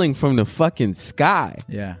falling from the fucking sky.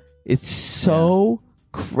 Yeah. It's so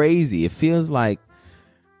crazy. It feels like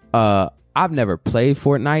I've never played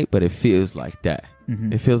Fortnite, but it feels like that.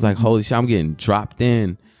 It feels like, holy shit, I'm getting dropped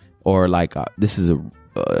in, or like this is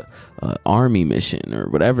a army mission or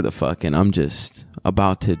whatever the fuck, and I'm just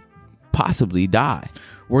about to possibly die.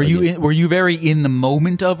 Were you very in the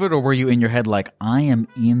moment of it, or were you in your head like, I am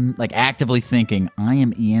in, like actively thinking I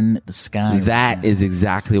am in the sky? That is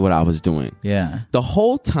exactly what I was doing. Yeah. The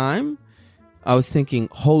whole time I was thinking,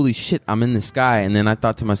 holy shit, I'm in the sky, and then I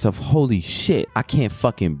thought to myself, holy shit, I can't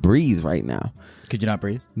fucking breathe right now. Could you not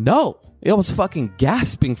breathe? No. I was fucking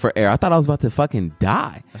gasping for air. I thought I was about to fucking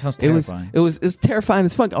die. That sounds terrifying. It was terrifying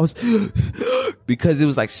as fuck. I was because it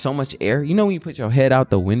was like so much air. You know when you put your head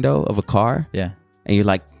out the window of a car? Yeah. And you're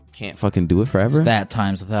like, can't fucking do it forever? It's that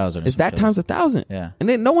times 1,000. It's that times 1,000. Yeah. And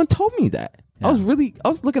then no one told me that. Yeah. I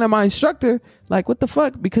was looking at my instructor like, what the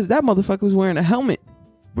fuck? Because that motherfucker was wearing a helmet.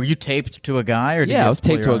 Were you taped to a guy, or did Yeah, you I was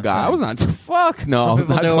taped to a guy. I was not. Fuck no. I was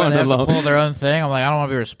not do going they have to alone. pull their own thing. I'm like, I don't want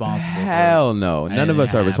to be responsible. Hell no. None of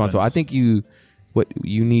us are responsible. I think you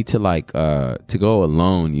need to like to go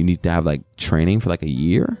alone. You need to have like training for like a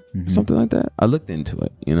year, something like that. I looked into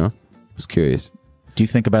it. You know, I was curious. Do you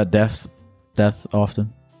think about death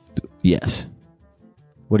often? Yes.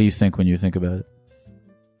 What do you think when you think about it?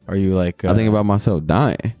 Are you like? I think about myself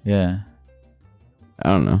dying. Yeah. I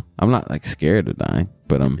don't know. I'm not like scared of dying,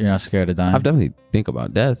 but You're not scared of dying. I definitely think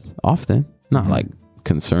about death often. Not like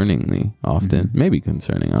concerningly often. Maybe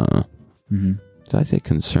concerning. I don't know. Did I say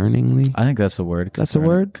concerningly? I think that's a word. That's a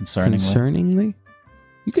word. Concerningly. Concerningly.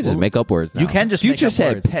 You could just make up words now. You can just Future make up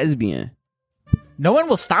said words. Pesbian. No one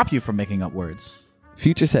will stop you from making up words.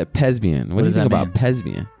 Future said Pesbian. What do you does think that about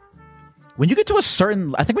Pesbian? When you get to a certain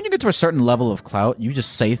level of clout, you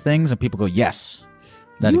just say things and people go, yes,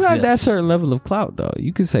 that you exists. have that certain level of clout, though.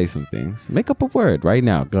 You can say some things. Make up a word right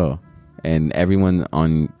now. Go. And everyone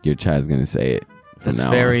on your chat is going to say it. from That's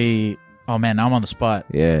now very... Oh, man, now I'm on the spot.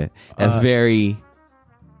 on. Yeah. That's very...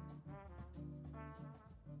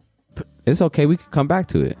 It's okay. We could come back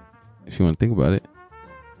to it if you want to think about it.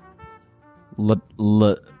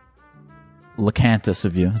 Lacanthus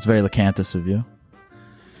of you. It's very Lacanthus of you.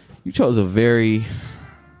 You chose a very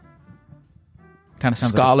kind of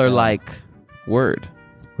scholar-like word.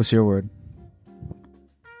 What's your word?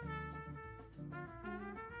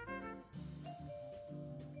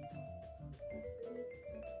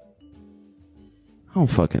 I don't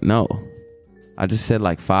fucking know. I just said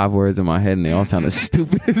like 5 words in my head and they all sounded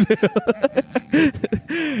stupid as hell.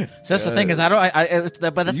 So that's the thing is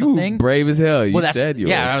but that's the thing. Brave as hell. You Well, said yours.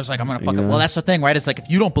 Yeah, I was like, I'm gonna fuck You it. know? Well, that's the thing, right? It's like if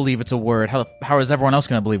you don't believe it's a word, how is everyone else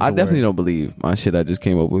gonna believe it's I a word? definitely don't believe my shit I just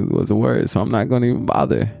came up with was a word, so I'm not going to even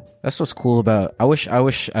bother. That's what's cool about. I wish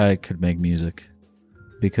I could make music,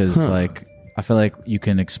 because like I feel like you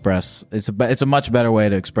can express. It's a much better way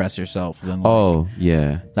to express yourself than. Oh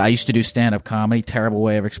yeah. I used to do stand-up comedy. Terrible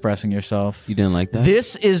way of expressing yourself. You didn't like that?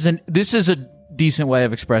 This is a decent way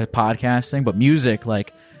of expressing podcasting, but music,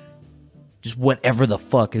 like, just whatever the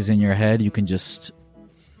fuck is in your head, you can just.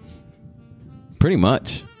 Pretty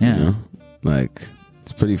much. Yeah. You know? Like,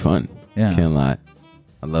 it's pretty fun. Yeah. Can't lie.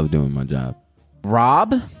 I love doing my job.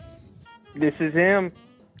 Rob? This is him.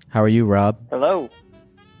 How are you, Rob? Hello.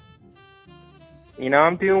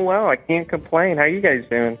 I'm doing well. I can't complain. How you guys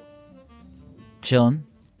doing? Chilling.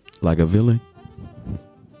 Like a villain.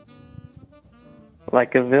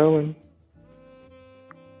 Like a villain.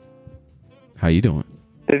 How you doing?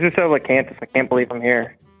 This is so lycanthus. I can't believe I'm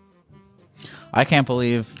here. I can't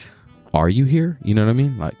believe. Are you here? You know what I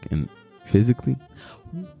mean? Like, physically?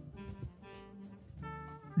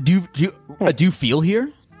 Do you feel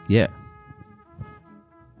here? Yeah.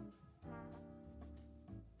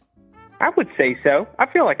 I would say so. I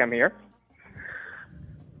feel like I'm here.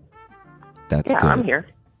 That's good. I'm here.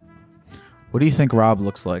 What do you think Rob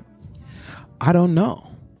looks like? I don't know.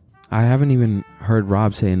 I haven't even heard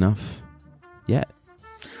Rob say enough yet.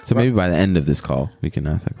 So maybe by the end of this call, we can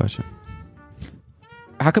ask that question.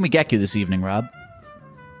 How can we get you this evening, Rob?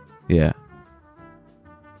 Yeah.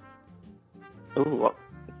 Ooh,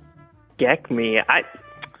 geck me.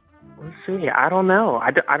 Let's see. I don't know.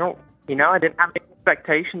 I don't. I didn't have any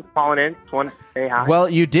expectations falling in. Just wanted to say hi. Well,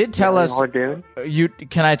 you did tell us. Y'all are doing?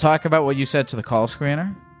 Can I talk about what you said to the call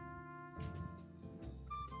screener?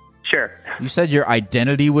 Sure. You said your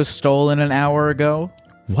identity was stolen an hour ago.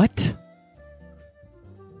 What?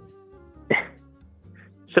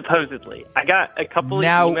 Supposedly. I got a couple of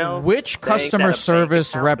Now, emails. which customer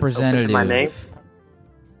service representative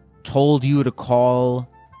told you to call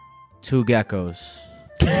Two Geckos?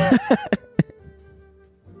 I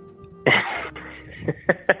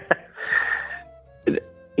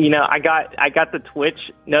got the Twitch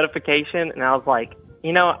notification, and I was like,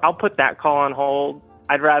 I'll put that call on hold.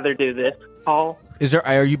 I'd rather do this call.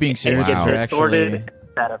 Are you being serious? And get this sorted Actually,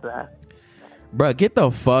 instead of that. Bruh, get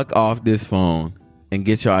the fuck off this phone and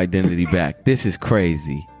get your identity back. This is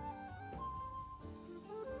crazy.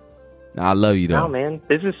 I love you, though. No, man.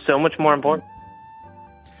 This is so much more important.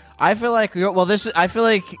 I feel like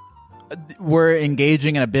we're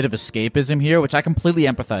engaging in a bit of escapism here, which I completely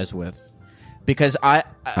empathize with, because I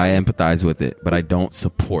empathize with it, but I don't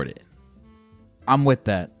support it. I'm with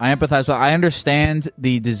that. I empathize with. I understand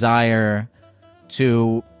the desire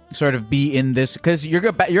to sort of be in this, because you're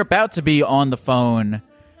about to be on the phone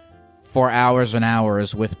for hours and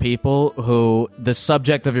hours with people who the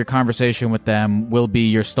subject of your conversation with them will be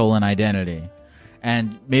your stolen identity.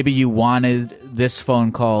 And maybe you wanted this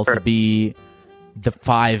phone call to be the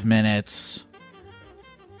 5 minutes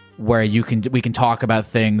where we can talk about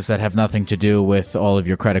things that have nothing to do with all of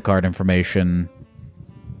your credit card information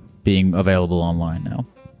being available online now.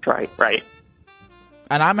 Right.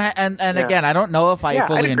 And again, I don't know if I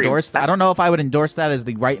fully endorse that. I don't know if I would endorse that as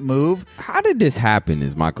the right move. How did this happen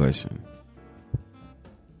is my question.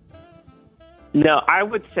 No, I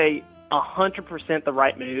would say 100% the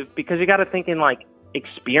right move, because you got to think in like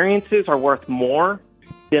experiences are worth more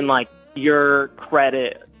than like your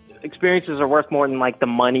credit. Experiences are worth more than like the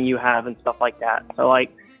money you have and stuff like that. So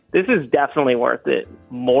like this is definitely worth it,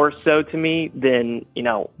 more so to me than,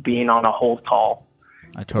 being on a hold call.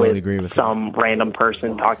 I totally agree with some random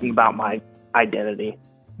person talking about my identity.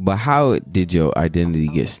 But how did your identity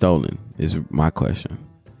get stolen is my question.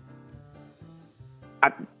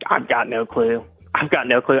 I've got no clue.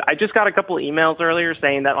 I just got a couple of emails earlier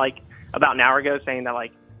saying that, like, about an hour ago, saying that,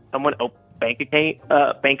 like, someone opened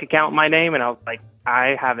a bank account in my name, and I was like,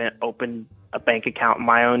 I haven't opened a bank account in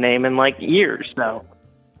my own name in, like, years, so.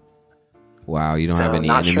 Wow, you don't have any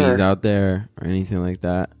enemies out there or anything like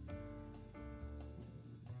that?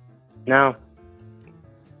 No.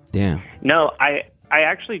 Damn. No, I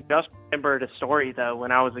actually just remembered a story, though,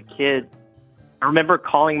 when I was a kid. I remember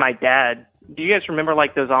calling my dad. Do you guys remember,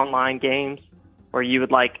 like, those online games where you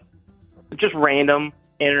would, like, just random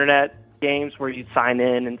internet games where you'd sign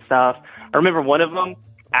in and stuff? I remember one of them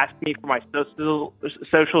asked me for my social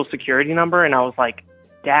security number, and I was like,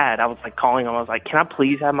 Dad, I was, like, calling him. I was like, can I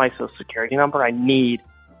please have my social security number? I need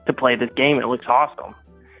to play this game. It looks awesome.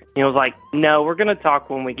 And he was like, no, we're going to talk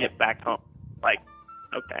when we get back home. Like,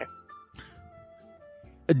 okay.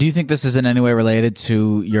 Do you think this is in any way related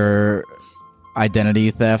to your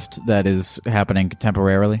identity theft that is happening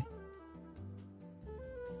contemporarily?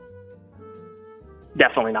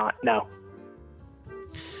 Definitely not. No.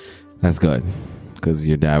 That's good, because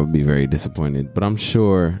your dad would be very disappointed. But I'm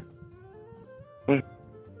sure.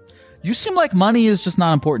 You seem like money is just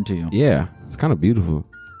not important to you. Yeah, it's kind of beautiful.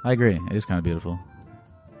 I agree. It is kind of beautiful.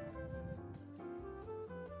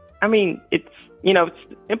 I mean, it's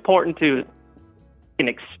important to an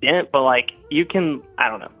extent, but like you can, I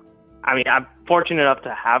don't know. I mean, I'm fortunate enough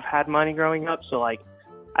to have had money growing up, so like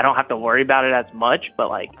I don't have to worry about it as much, but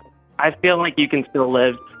like I feel like you can still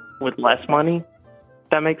live with less money. If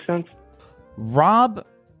that makes sense. Rob,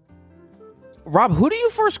 who do you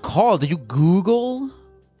first call? Did you Google?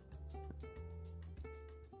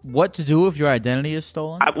 what to do if your identity is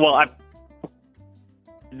stolen?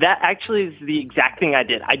 That actually is the exact thing I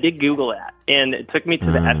did. I did Google that, and it took me to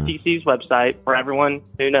the FTC's website. For everyone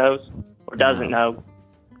who knows or doesn't know,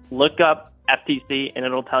 look up FTC, and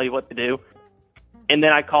it'll tell you what to do. And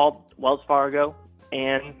then I called Wells Fargo,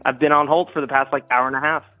 and I've been on hold for the past hour and a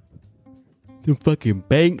half. Them fucking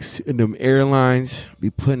banks and them airlines be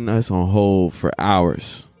putting us on hold for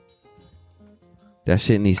hours. That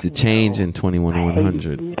shit needs to change in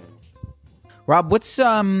 21100. Rob, what's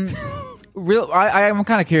real? I'm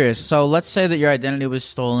kind of curious. So let's say that your identity was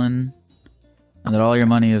stolen, and that all your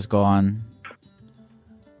money is gone.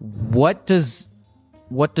 What does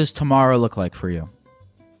tomorrow look like for you?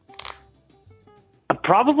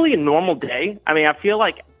 Probably a normal day. I mean, I feel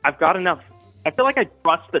like I've got enough. I feel like I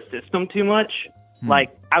trust the system too much.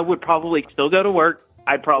 Like, I would probably still go to work.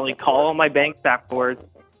 I'd probably call all my banks afterwards,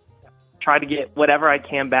 try to get whatever I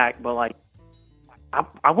can back. But,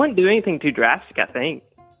 I wouldn't do anything too drastic, I think.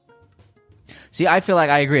 See, I feel like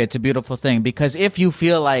I agree. It's a beautiful thing, because if you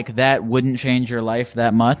feel like that wouldn't change your life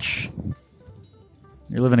that much,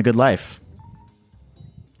 you're living a good life.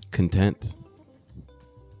 Content.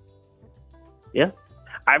 Yeah.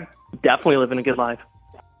 I'm definitely living a good life.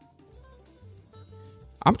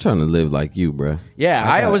 I'm trying to live like you, bruh. Yeah,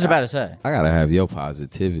 I was about to say. I gotta have your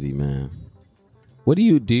positivity, man. What do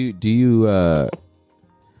you do? Do you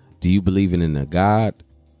believe in a God?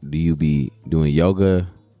 Do you be doing yoga?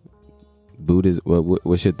 Buddhism?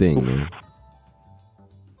 What's your thing, man?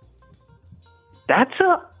 That's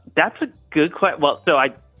a good question. Well, so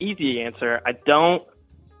easy answer. I don't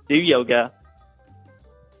do yoga.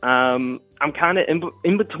 I'm kind of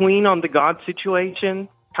in between on the God situation,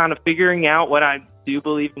 kind of figuring out what I do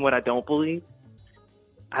believe and what I don't believe.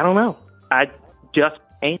 I don't know. I just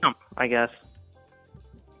am, I guess.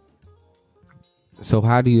 So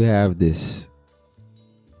how do you have this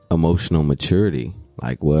emotional maturity?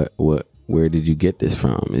 Like, where did you get this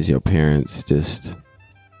from? Is your parents just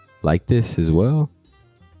like this as well?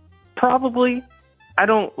 Probably.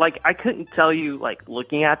 I couldn't tell you,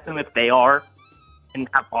 looking at them, if they are and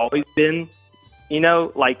have always been,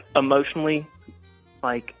 emotionally,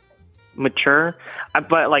 mature.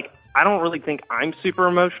 But, I don't really think I'm super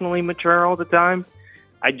emotionally mature all the time.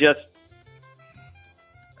 I don't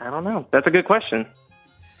know. That's a good question.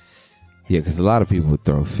 Yeah, because a lot of people would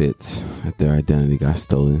throw fits if their identity got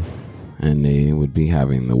stolen, and they would be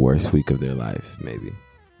having the worst week of their life, maybe.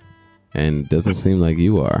 And it doesn't seem like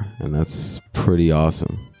you are, and that's pretty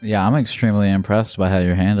awesome. Yeah, I'm extremely impressed by how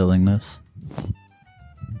you're handling this.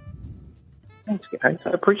 Thanks, guys.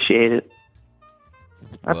 I appreciate it.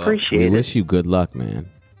 We wish you good luck, man.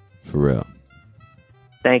 For real.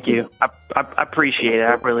 Thank you. I appreciate it.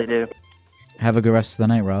 I really do. Have a good rest of the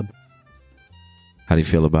night, Rob. How do you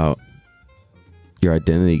feel about your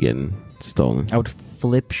identity getting stolen? I would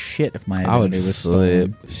flip shit if my identity was stolen. I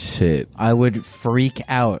would flip shit. I would freak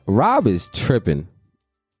out. Rob is tripping.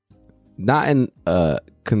 Not in a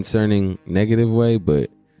concerning negative way,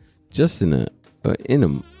 but just in a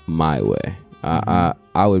my way.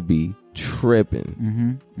 I would be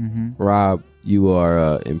tripping. Rob, you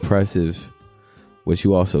are impressive, but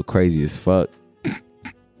you also crazy as fuck.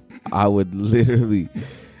 I would literally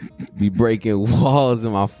be breaking walls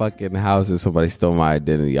in my fucking house if somebody stole my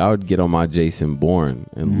identity. I would get on my Jason Bourne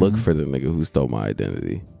and look for the nigga who stole my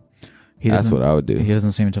identity. That's what I would do. He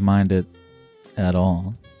doesn't seem to mind it at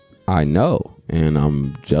all. I know, and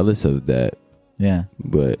I'm jealous of that. Yeah.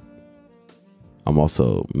 But I'm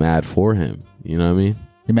also mad for him. You know what I mean?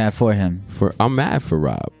 You're mad for him? I'm mad for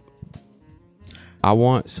Rob. I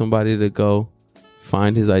want somebody to go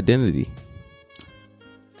find his identity.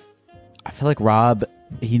 I feel like Rob,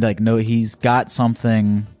 he's got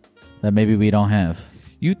something that maybe we don't have.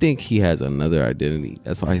 You think he has another identity?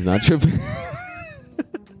 That's why he's not tripping.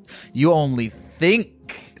 You only think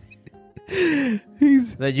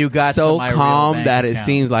he's that you got so to my calm real that bank it account.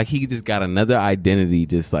 seems like he just got another identity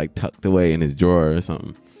just tucked away in his drawer or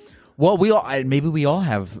something. Well, maybe we all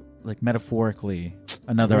have metaphorically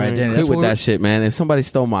another identity. Quit with that shit, man. If somebody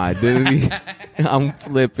stole my identity, I'm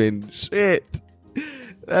flipping shit.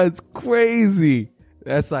 That's crazy.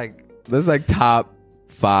 That's like top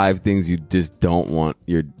 5 things you just don't want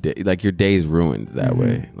your day. Your day is ruined that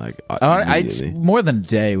way. It's more than a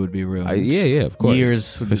day would be ruined. Yeah, of course.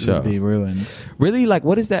 Years would be ruined. Really,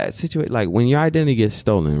 what is that situation? When your identity gets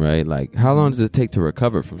stolen, right? How long does it take to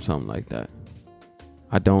recover from something like that?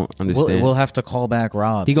 I don't understand. We'll have to call back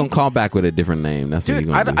Rob. He gonna call back with a different name. That's what he's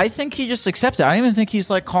gonna do. I think he just accepted. I don't even think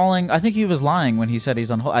he's calling. I think he was lying when he said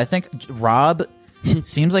he's on hold. I think Rob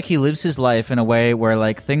seems like he lives his life in a way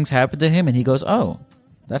where things happen to him and he goes, "Oh,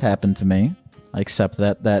 that happened to me." I accept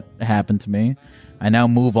that happened to me. I now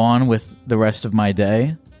move on with the rest of my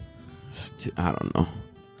day. I don't know.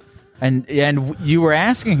 And you were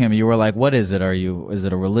asking him. You were like, "What is it? Is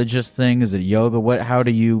it a religious thing? Is it yoga? What? How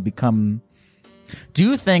do you become? Do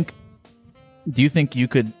you think you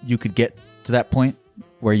could get to that point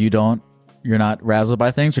where you're not razzled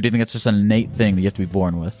by things, or do you think it's just an innate thing that you have to be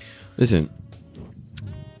born with?" Listen,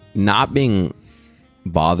 not being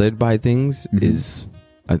bothered by things is,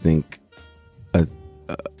 I think, a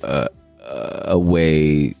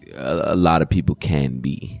way a lot of people can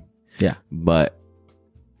be. Yeah. But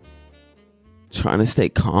trying to stay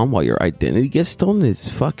calm while your identity gets stolen is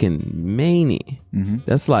fucking mania.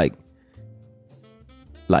 That's like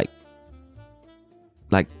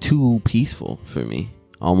too peaceful for me.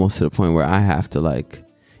 Almost to the point where I have to like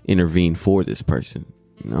intervene for this person,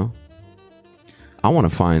 you know? I want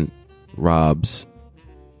to find Rob's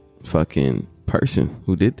fucking person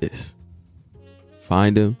who did this.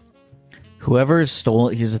 Find him. Here's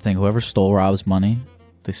the thing, whoever stole Rob's money,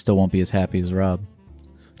 they still won't be as happy as Rob.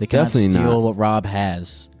 They cannot Definitely not. steal what Rob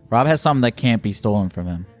has. Rob has something that can't be stolen from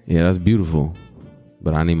him. Yeah, that's beautiful.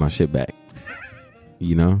 But I need my shit back.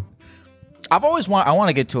 You know? I want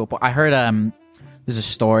to get to a point. I heard there's a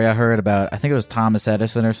story I heard about, I think it was Thomas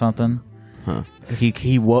Edison or something. Huh.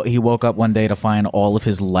 He woke up one day to find all of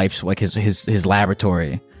his life's, like his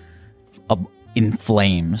laboratory in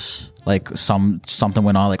flames. Like something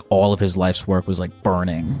went on, like all of his life's work was like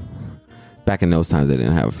burning. Back in those times, they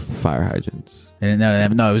didn't have fire hydrants. No,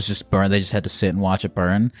 it was just burn. They just had to sit and watch it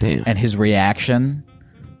burn. Damn. And his reaction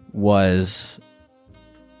was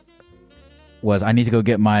I need to go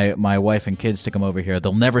get my wife and kids to come over here.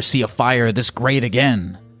 They'll never see a fire this great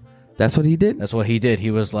again. That's what he did? That's what he did. He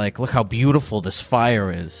was like, look how beautiful this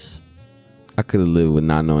fire is. I could have lived with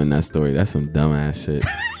not knowing that story. That's some dumbass shit.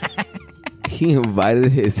 He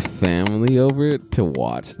invited his family over to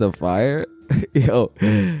watch the fire. Yo,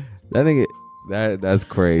 that's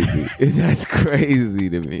crazy. That's crazy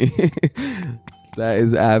to me. That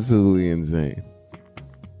is absolutely insane.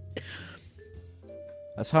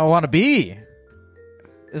 That's how I want to be.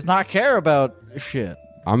 Is not care about shit.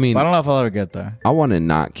 I mean, I don't know if I'll ever get there. I want to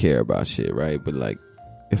not care about shit, right? But like,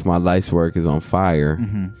 if my life's work is on fire,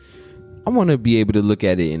 I want to be able to look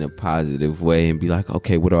at it in a positive way and be like,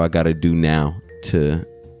 okay, what do I got to do now to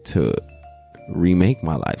remake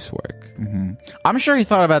my life's work? I'm sure he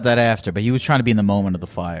thought about that after, but he was trying to be in the moment of the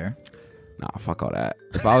fire. Nah, fuck all that.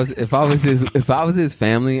 If I was his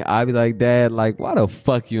family, I'd be like, Dad, like, why the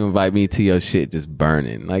fuck you invite me to your shit just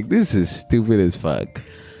burning? Like, this is stupid as fuck.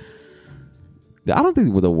 I don't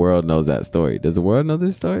think the world knows that story. Does the world know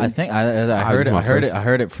this story? I think I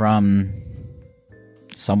heard it from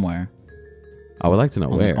somewhere. I would like to know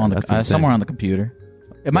where. Somewhere on the computer.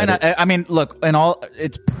 It might not. I mean, look,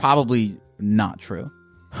 it's probably not true.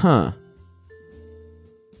 Huh?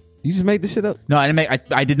 You just made this shit up? No, I didn't make.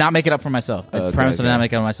 I did not make it up for myself. I promise I did not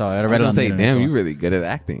make it up myself. I read it on the internet. Damn, you really good at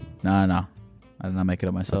acting. No, I did not make it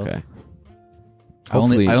up myself. Okay. I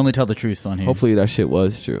only tell the truth on here. Hopefully that shit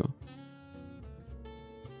was true.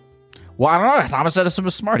 Well, I don't know. Thomas Edison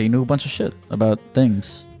was smart. He knew a bunch of shit about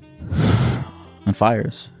things and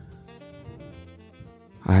fires.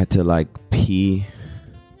 I had to like pee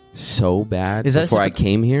so bad before I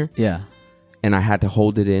came here. Yeah. And I had to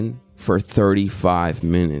hold it in for 35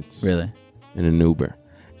 minutes. Really? In an Uber.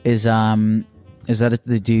 Is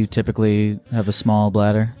that do you typically have a small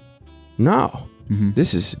bladder? No.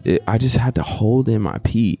 This is it. I just had to hold in my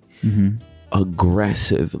pee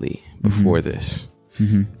aggressively before this.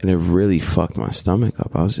 And it really fucked my stomach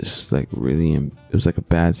up. I was just like it was like a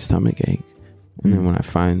bad stomach ache. And then when I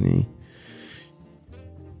finally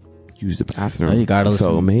used the bathroom, you gotta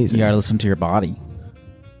felt amazing. You gotta listen to your body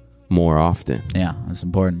more often. Yeah, that's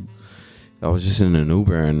important. I was just in an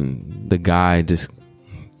Uber and the guy just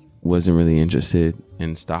wasn't really interested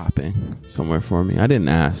in stopping somewhere for me. I didn't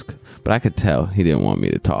ask, but I could tell he didn't want me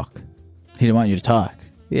to talk. He didn't want you to talk?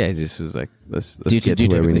 Yeah, he just was like, let's do you get to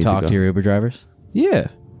where we need talk to to your Uber drivers? Yeah.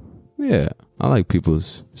 I like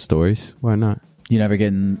people's stories. Why not? You never get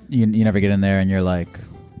in there and you're like,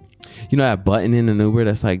 you know that button in an Uber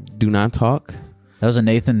that's like, do not talk? That was a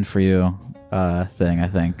Nathan for you thing, I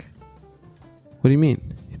think. What do you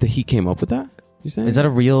mean? That he came up with that? You saying? Is that a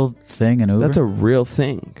real thing in Uber? That's a real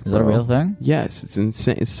thing. Is that a real thing? Yes, it's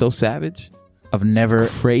insane. It's so savage.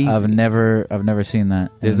 Crazy. I've never seen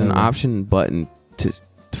that. There's an option button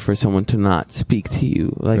for someone to not speak to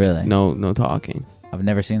you. Like, really? No talking. I've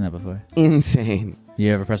never seen that before. Insane.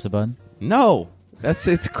 You ever press the button? No.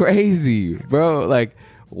 It's crazy, bro. Like,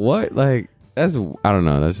 what? Like, I don't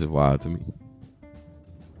know. That's just wild to me.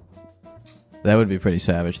 That would be pretty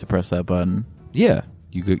savage to press that button. Yeah,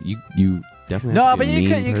 you could. You definitely. No, have to but be a mean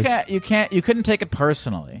you person. you couldn't take it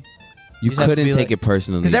personally. You just have to couldn't be take like- it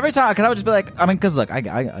personally. Because every time, because I would just be like, I mean, because look, I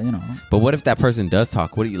you know. But what if that person does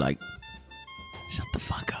talk? What are you like? Shut the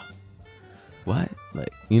fuck up. What?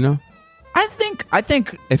 Like, you know? I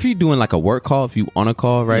think if you're doing like a work call, if you on a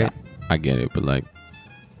call, right? I get it. But like,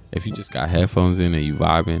 if you just got headphones in and you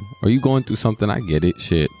vibing, or you going through something, I get it.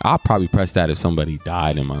 Shit, I'll probably press that if somebody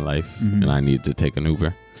died in my life and I need to take an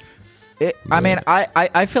Uber. I mean,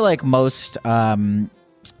 I feel like most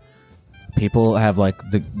people have like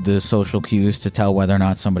the social cues to tell whether or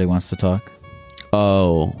not somebody wants to talk.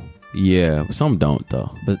 Oh, yeah. Some don't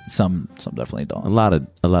though. But some definitely don't. A lot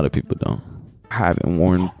of people don't. I haven't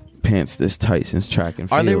worn pants this tight since track and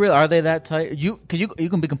field. Are they real? Are they that tight? You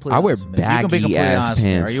can be completely. I wear honest with me. You can be baggy completely ass honest with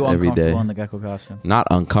me. pants Are you every uncomfortable day. in the gecko costume? Not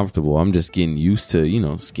uncomfortable. I'm just getting used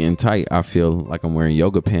to, skin tight. I feel like I'm wearing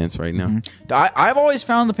yoga pants right now. I've always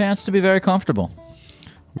found the pants to be very comfortable.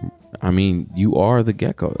 I mean, you are the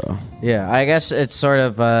gecko though. Yeah, I guess it's sort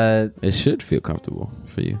of. It should feel comfortable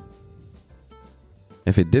for you.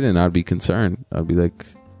 If it didn't, I'd be concerned. I'd be like,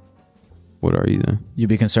 "What are you then?" You'd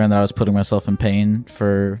be concerned that I was putting myself in pain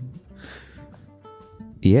for.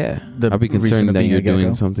 Yeah, The I'd be reason concerned of that being a you're doing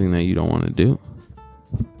gecko? something that you don't want to do.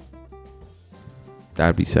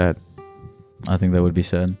 That'd be sad. I think that would be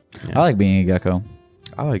sad. Yeah. I like being a gecko.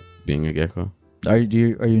 I like being a gecko. Are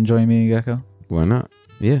you enjoying being a gecko? Why not?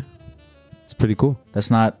 Yeah, it's pretty cool.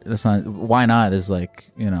 That's not. Why not? Is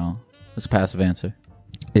like it's a passive answer.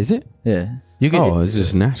 Is it? Yeah. It's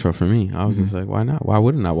just natural for me. I was just like, why not? Why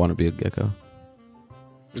wouldn't I want to be a gecko?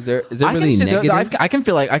 Is there really negatives? I can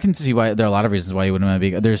feel like I can see why there are a lot of reasons why you wouldn't want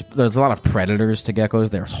to be. There's a lot of predators to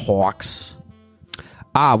geckos. There's hawks.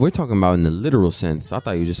 We're talking about in the literal sense. I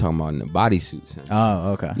thought you were just talking about in the bodysuit sense.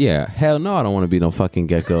 Oh, okay. Yeah, hell no, I don't want to be no fucking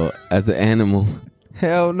gecko as an animal.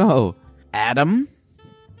 Hell no. Adam?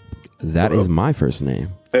 That is my first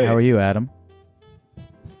name. Hey. How are you, Adam?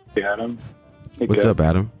 Hey, Adam. Hey, What's up,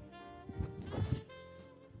 Adam?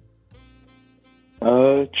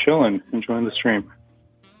 Chilling, enjoying the stream.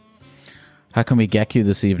 How can we geck you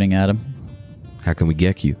this evening, Adam? How can we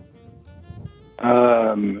geck you?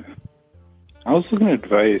 I was looking at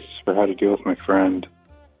advice for how to deal with my friend.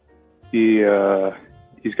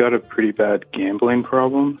 He's got a pretty bad gambling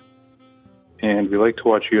problem, and we like to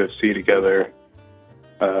watch UFC together.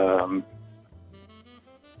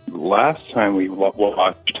 Last time we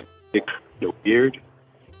watched, it got weird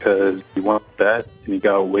because we won a bet and he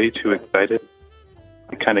got way too excited.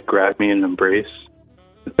 He kind of grabbed me in an embrace,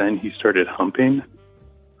 but then he started humping.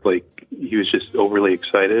 Like, he was just overly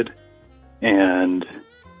excited. And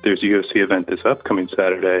there's a UFC event this upcoming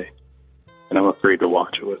Saturday, and I'm afraid to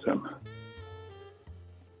watch it with him.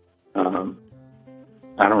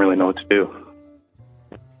 I don't really know what to do.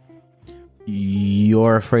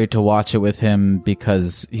 You're afraid to watch it with him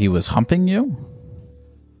because he was humping you?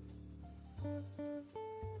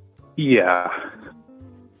 Yeah.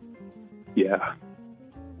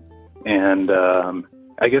 And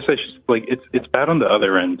I guess I should, like, it's bad on the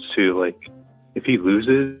other end too. Like, if he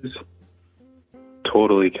loses,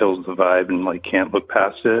 totally kills the vibe and like can't look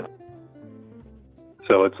past it.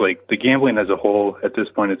 So it's like the gambling as a whole at this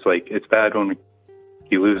point, it's like it's bad when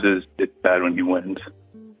he loses, it's bad when he wins.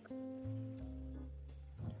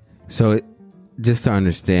 So, just to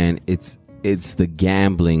understand, it's the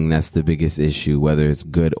gambling that's the biggest issue, whether it's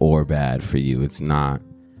good or bad for you. It's not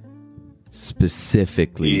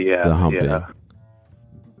specifically the humping. Yeah.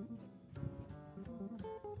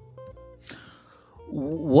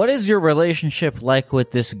 What is your relationship like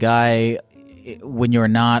with this guy when you're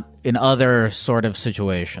not in other sort of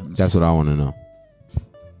situations? That's what I want to know.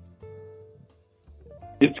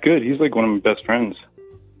 It's good. He's like one of my best friends.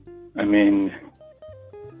 I mean,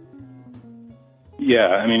 yeah,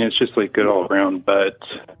 I mean, it's just like good all around, but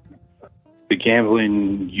the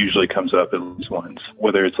gambling usually comes up at least once,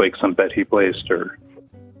 whether it's like some bet he placed or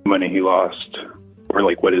money he lost or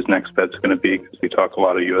like what his next bet's going to be, because we talk a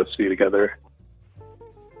lot of UFC together.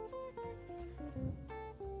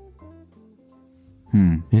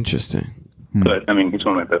 Interesting. But I mean, he's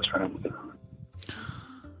one of my best friends.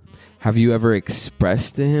 Have you ever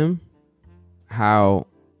expressed to him how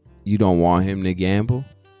you don't want him to gamble?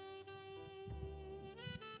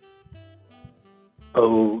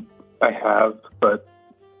 Oh, I have, but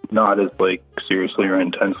not as like seriously or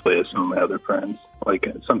intensely as some of my other friends. Like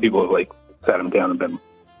some people have like sat him down and been,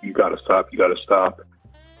 you gotta stop.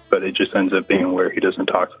 But it just ends up being where he doesn't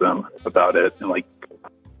talk to them about it and like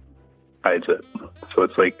hides it. So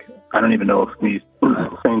it's like, I don't even know if me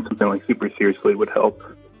saying something like super seriously would help.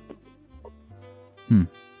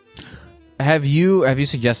 Have you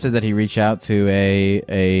suggested that he reach out to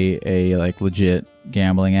a like legit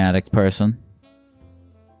gambling addict person?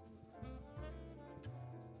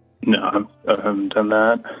 No, I haven't done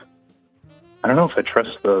that. I don't know if I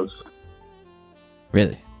trust those.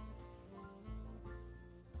 Really?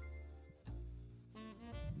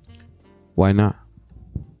 Why not?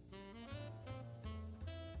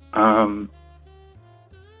 I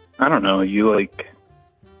don't know. I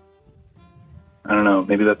don't know.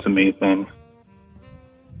 Maybe that's a me thing.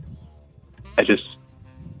 I just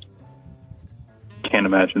can't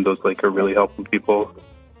imagine those are really helping people.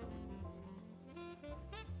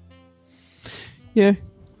 Yeah.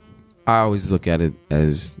 I always look at it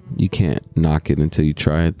as you can't knock it until you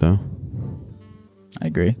try it, though. I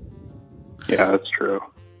agree. Yeah, that's true.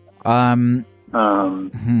 Even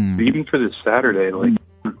for this Saturday, I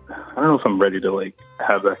don't know if I'm ready to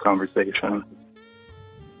have that conversation.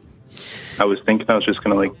 I was thinking I was just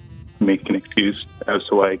gonna make an excuse as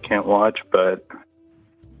to why I can't watch, but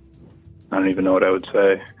I don't even know what I would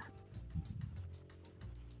say.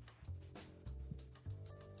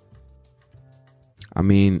 I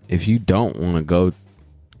mean, if you don't want to go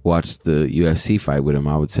watch the UFC fight with him,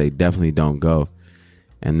 I would say definitely don't go.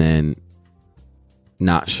 And then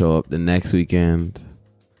not show up the next weekend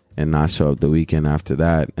and not show up the weekend after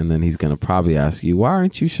that. And then he's going to probably ask you, why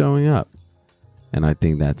aren't you showing up? And I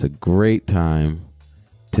think that's a great time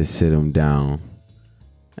to sit him down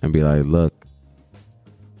and be like, look,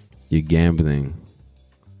 your gambling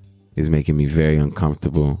is making me very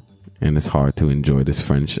uncomfortable and it's hard to enjoy this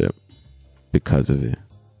friendship because of it.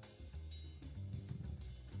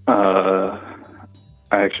 I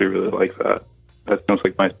actually really like that. That sounds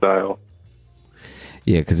like my style.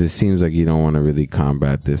 Yeah, because it seems like you don't want to really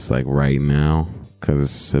combat this right now because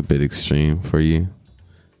it's a bit extreme for you.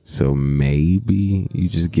 So maybe you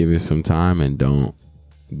just give it some time and don't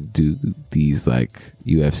do these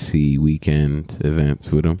UFC weekend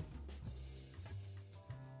events with him.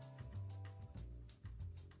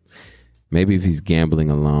 Maybe if he's gambling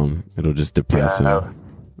alone, it'll just depress him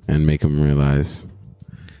and make him realize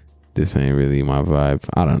this ain't really my vibe.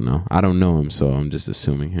 I don't know. I don't know him, so I'm just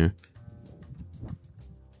assuming here.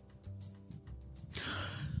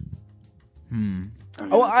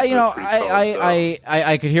 Oh,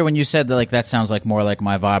 I could hear when you said that that sounds more like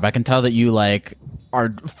my vibe. I can tell that you are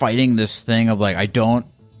fighting this thing of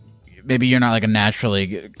maybe you're not a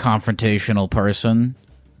naturally confrontational person,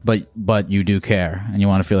 but you do care and you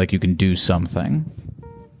want to feel like you can do something.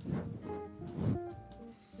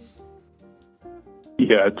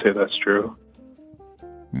 Yeah, I'd say that's true.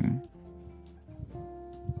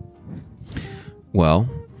 Well,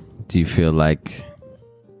 do you feel like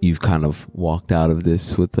you've kind of walked out of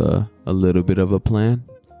this with a little bit of a plan?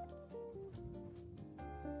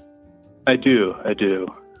 I do.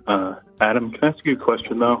 Adam, can I ask you a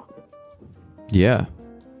question, though? Yeah.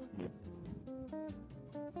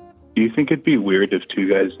 Do you think it'd be weird if two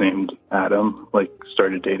guys named Adam,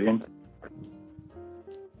 started dating?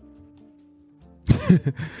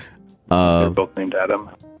 They're both named Adam.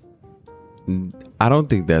 I don't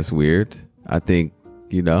think that's weird. I think,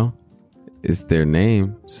 it's their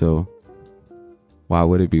name, so why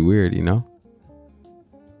would it be weird,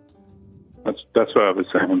 That's what I was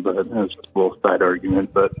saying, but it was just a little side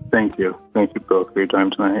argument. But thank you both for your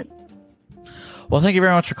time tonight. Well, thank you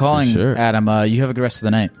very much for calling, Sure. Adam. You have a good rest of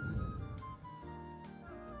the night.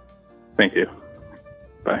 Thank you.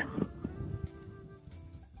 Bye.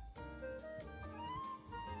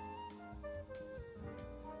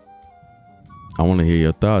 I want to hear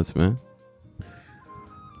your thoughts, man.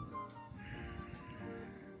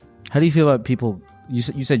 How do you feel about people? You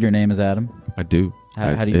said your name is Adam. I do.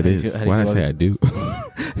 How do you? It is. Why did I say I do?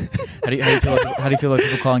 How do you feel about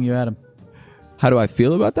people calling you Adam? How do I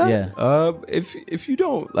feel about that? Yeah. If you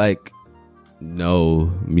don't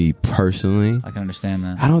know me personally, I can understand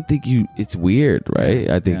that. I don't think it's weird, right?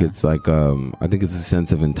 I think it's I think it's a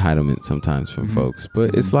sense of entitlement sometimes from folks,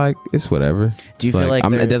 but it's it's whatever. Do you feel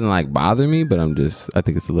it doesn't bother me, but I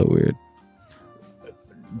think it's a little weird.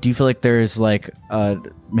 Do you feel like there's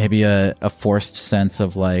maybe a forced sense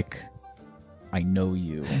of I know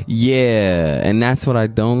you? Yeah, and that's what I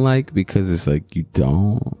don't like because it's you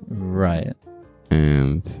don't. Right.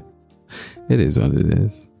 And it is what it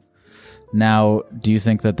is. Now, do you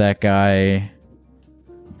think that guy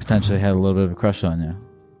potentially had a little bit of a crush on you?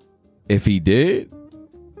 If he did,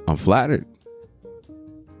 I'm flattered.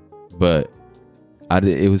 But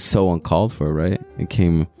it was so uncalled for, right? It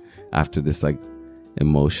came after this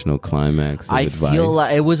emotional climax of advice. Feel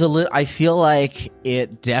like it was a little. I feel like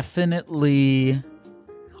it definitely.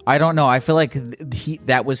 I don't know. I feel like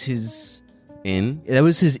that was his in. That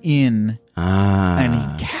was his in.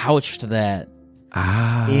 And he couched that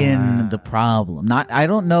in the problem. I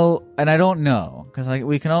don't know because like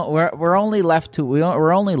we're only left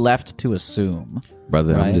to assume.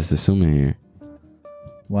 Brother, right? I'm just assuming here.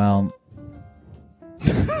 Well,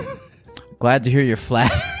 glad to hear you're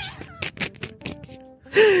flattered.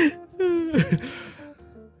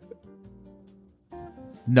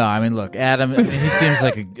 No, I mean, look, Adam, he seems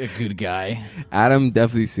like a good guy. Adam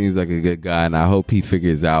definitely seems like a good guy, and I hope he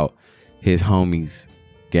figures out his homie's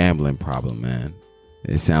gambling problem, man.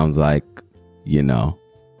 It sounds like,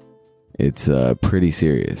 it's pretty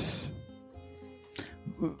serious.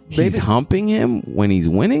 He's humping him when he's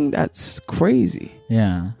winning? That's crazy.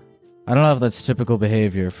 Yeah. I don't know if that's typical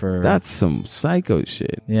behavior for... That's some psycho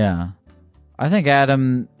shit. Yeah. I think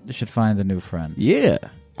Adam should find a new friend. Yeah.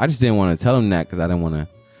 I just didn't want to tell him that because I didn't want to,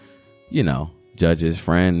 judge his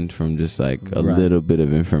friend from just like a little bit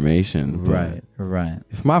of information. But Right.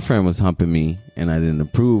 if my friend was humping me and I didn't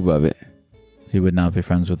approve of it, he would not be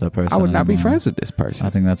friends with that person. I would not be anymore. friends with this person. I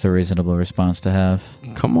think that's a reasonable response to have.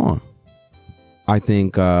 Come on. I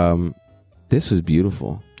think this was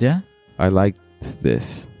beautiful. Yeah? I liked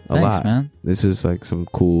this a Thanks, lot. man. This was like some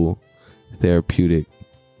cool therapeutic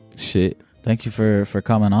shit. Thank you for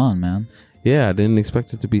coming on, man. Yeah, I didn't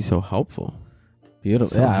expect it to be so helpful. Beautiful.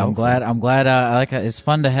 So yeah, helpful. I'm glad. I like it. It's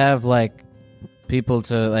fun to have like people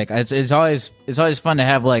to like. It's always fun to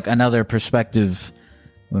have like another perspective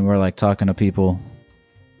when we're like talking to people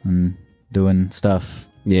and doing stuff.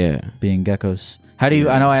 Yeah, being geckos. How do you?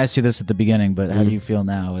 I know I asked you this at the beginning, but how do you feel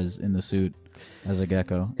now as in the suit as a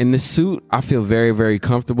gecko? In the suit, I feel very, very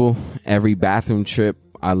comfortable. Every bathroom trip,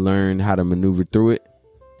 I learned how to maneuver through it.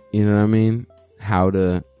 You know what I mean? How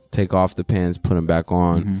to take off the pants, put them back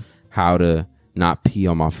on. How to not pee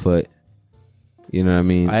on my foot. You know what I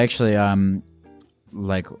mean? I actually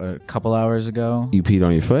like a couple hours ago, you peed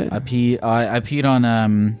on your foot? I peed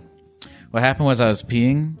on what happened was I was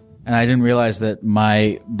peeing and I didn't realize that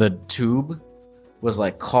the tube was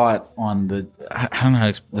like caught on the I don't know how to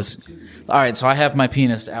explain this. All right, so I have my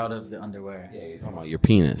penis out of the underwear. Yeah, you're talking about your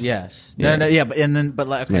penis. Yes. Yeah. No, yeah, but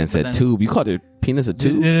like This man said tube. You called your penis a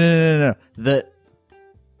tube? No.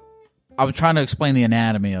 I was trying to explain the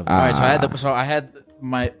anatomy of it. All right, so I had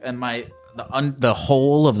the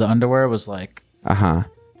hole of the underwear was like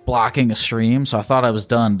blocking a stream, so I thought I was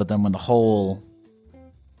done, but then when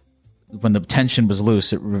the tension was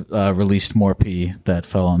loose, it released more pee that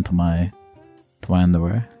fell onto my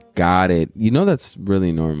underwear. Got it. That's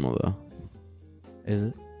really normal though. Is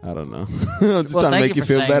it? I don't know. I'm just trying to make you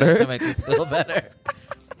feel better. To make you feel better.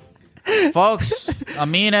 Folks,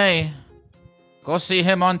 Amine, go see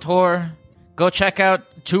him on tour. Go check out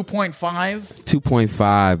 2.5.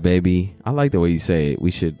 2.5, baby. I like the way you say it. We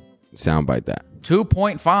should soundbite that.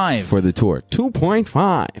 2.5 for the tour.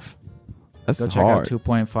 2.5. That's Go check hard. out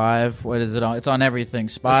 2.5. What is it on? It's on everything.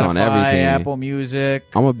 Spotify, It's on everything. Apple Music.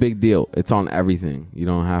 I'm a big deal. It's on everything. You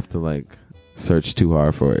don't have to like search too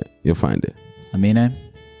hard for it. You'll find it. Amine,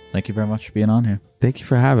 thank you very much for being on here. Thank you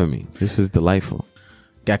for having me. This was delightful.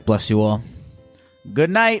 God bless you all. Good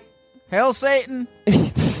night. Hail Satan.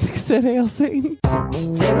 Said hail Satan.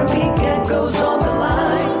 Therapy Geckos on the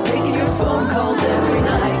line, taking your phone calls every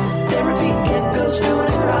night. Therapy Geckos doing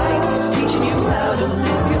it right, he's teaching you how to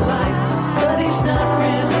live your life, but he's not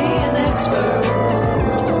really an expert.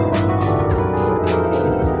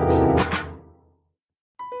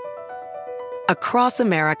 Across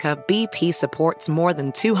America, BP supports more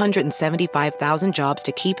than 275,000 jobs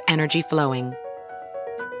to keep energy flowing.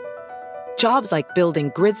 Jobs like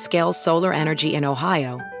building grid-scale solar energy in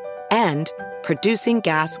Ohio and producing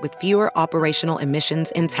gas with fewer operational emissions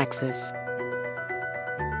in Texas.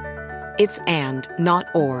 It's and, not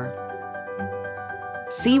or.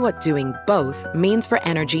 See what doing both means for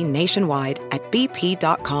energy nationwide at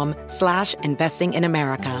bp.com/investing in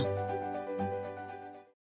America.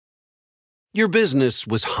 Your business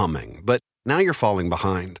was humming, but now you're falling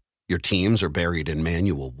behind. Your teams are buried in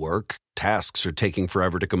manual work, tasks are taking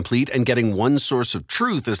forever to complete, and getting one source of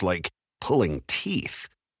truth is like pulling teeth.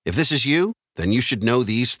 If this is you, then you should know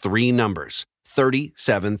these three numbers.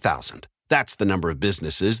 37,000. That's the number of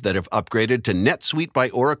businesses that have upgraded to NetSuite by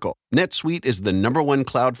Oracle. NetSuite is the #1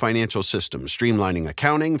 cloud financial system, streamlining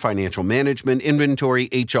accounting, financial management, inventory,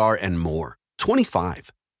 HR, and more.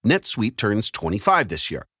 25. NetSuite turns 25 this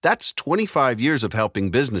year. That's 25 years of helping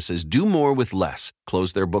businesses do more with less,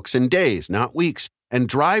 close their books in days, not weeks, and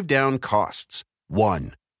drive down costs.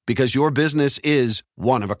 One. Because your business is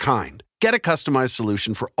one of a kind. Get a customized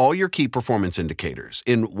solution for all your key performance indicators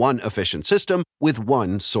in one efficient system with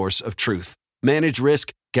one source of truth. Manage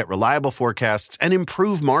risk, get reliable forecasts, and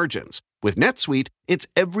improve margins. With NetSuite, it's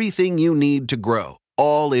everything you need to grow,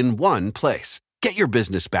 all in one place. Get your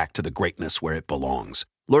business back to the greatness where it belongs.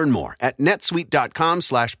 Learn more at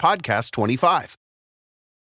netsuite.com/podcast25.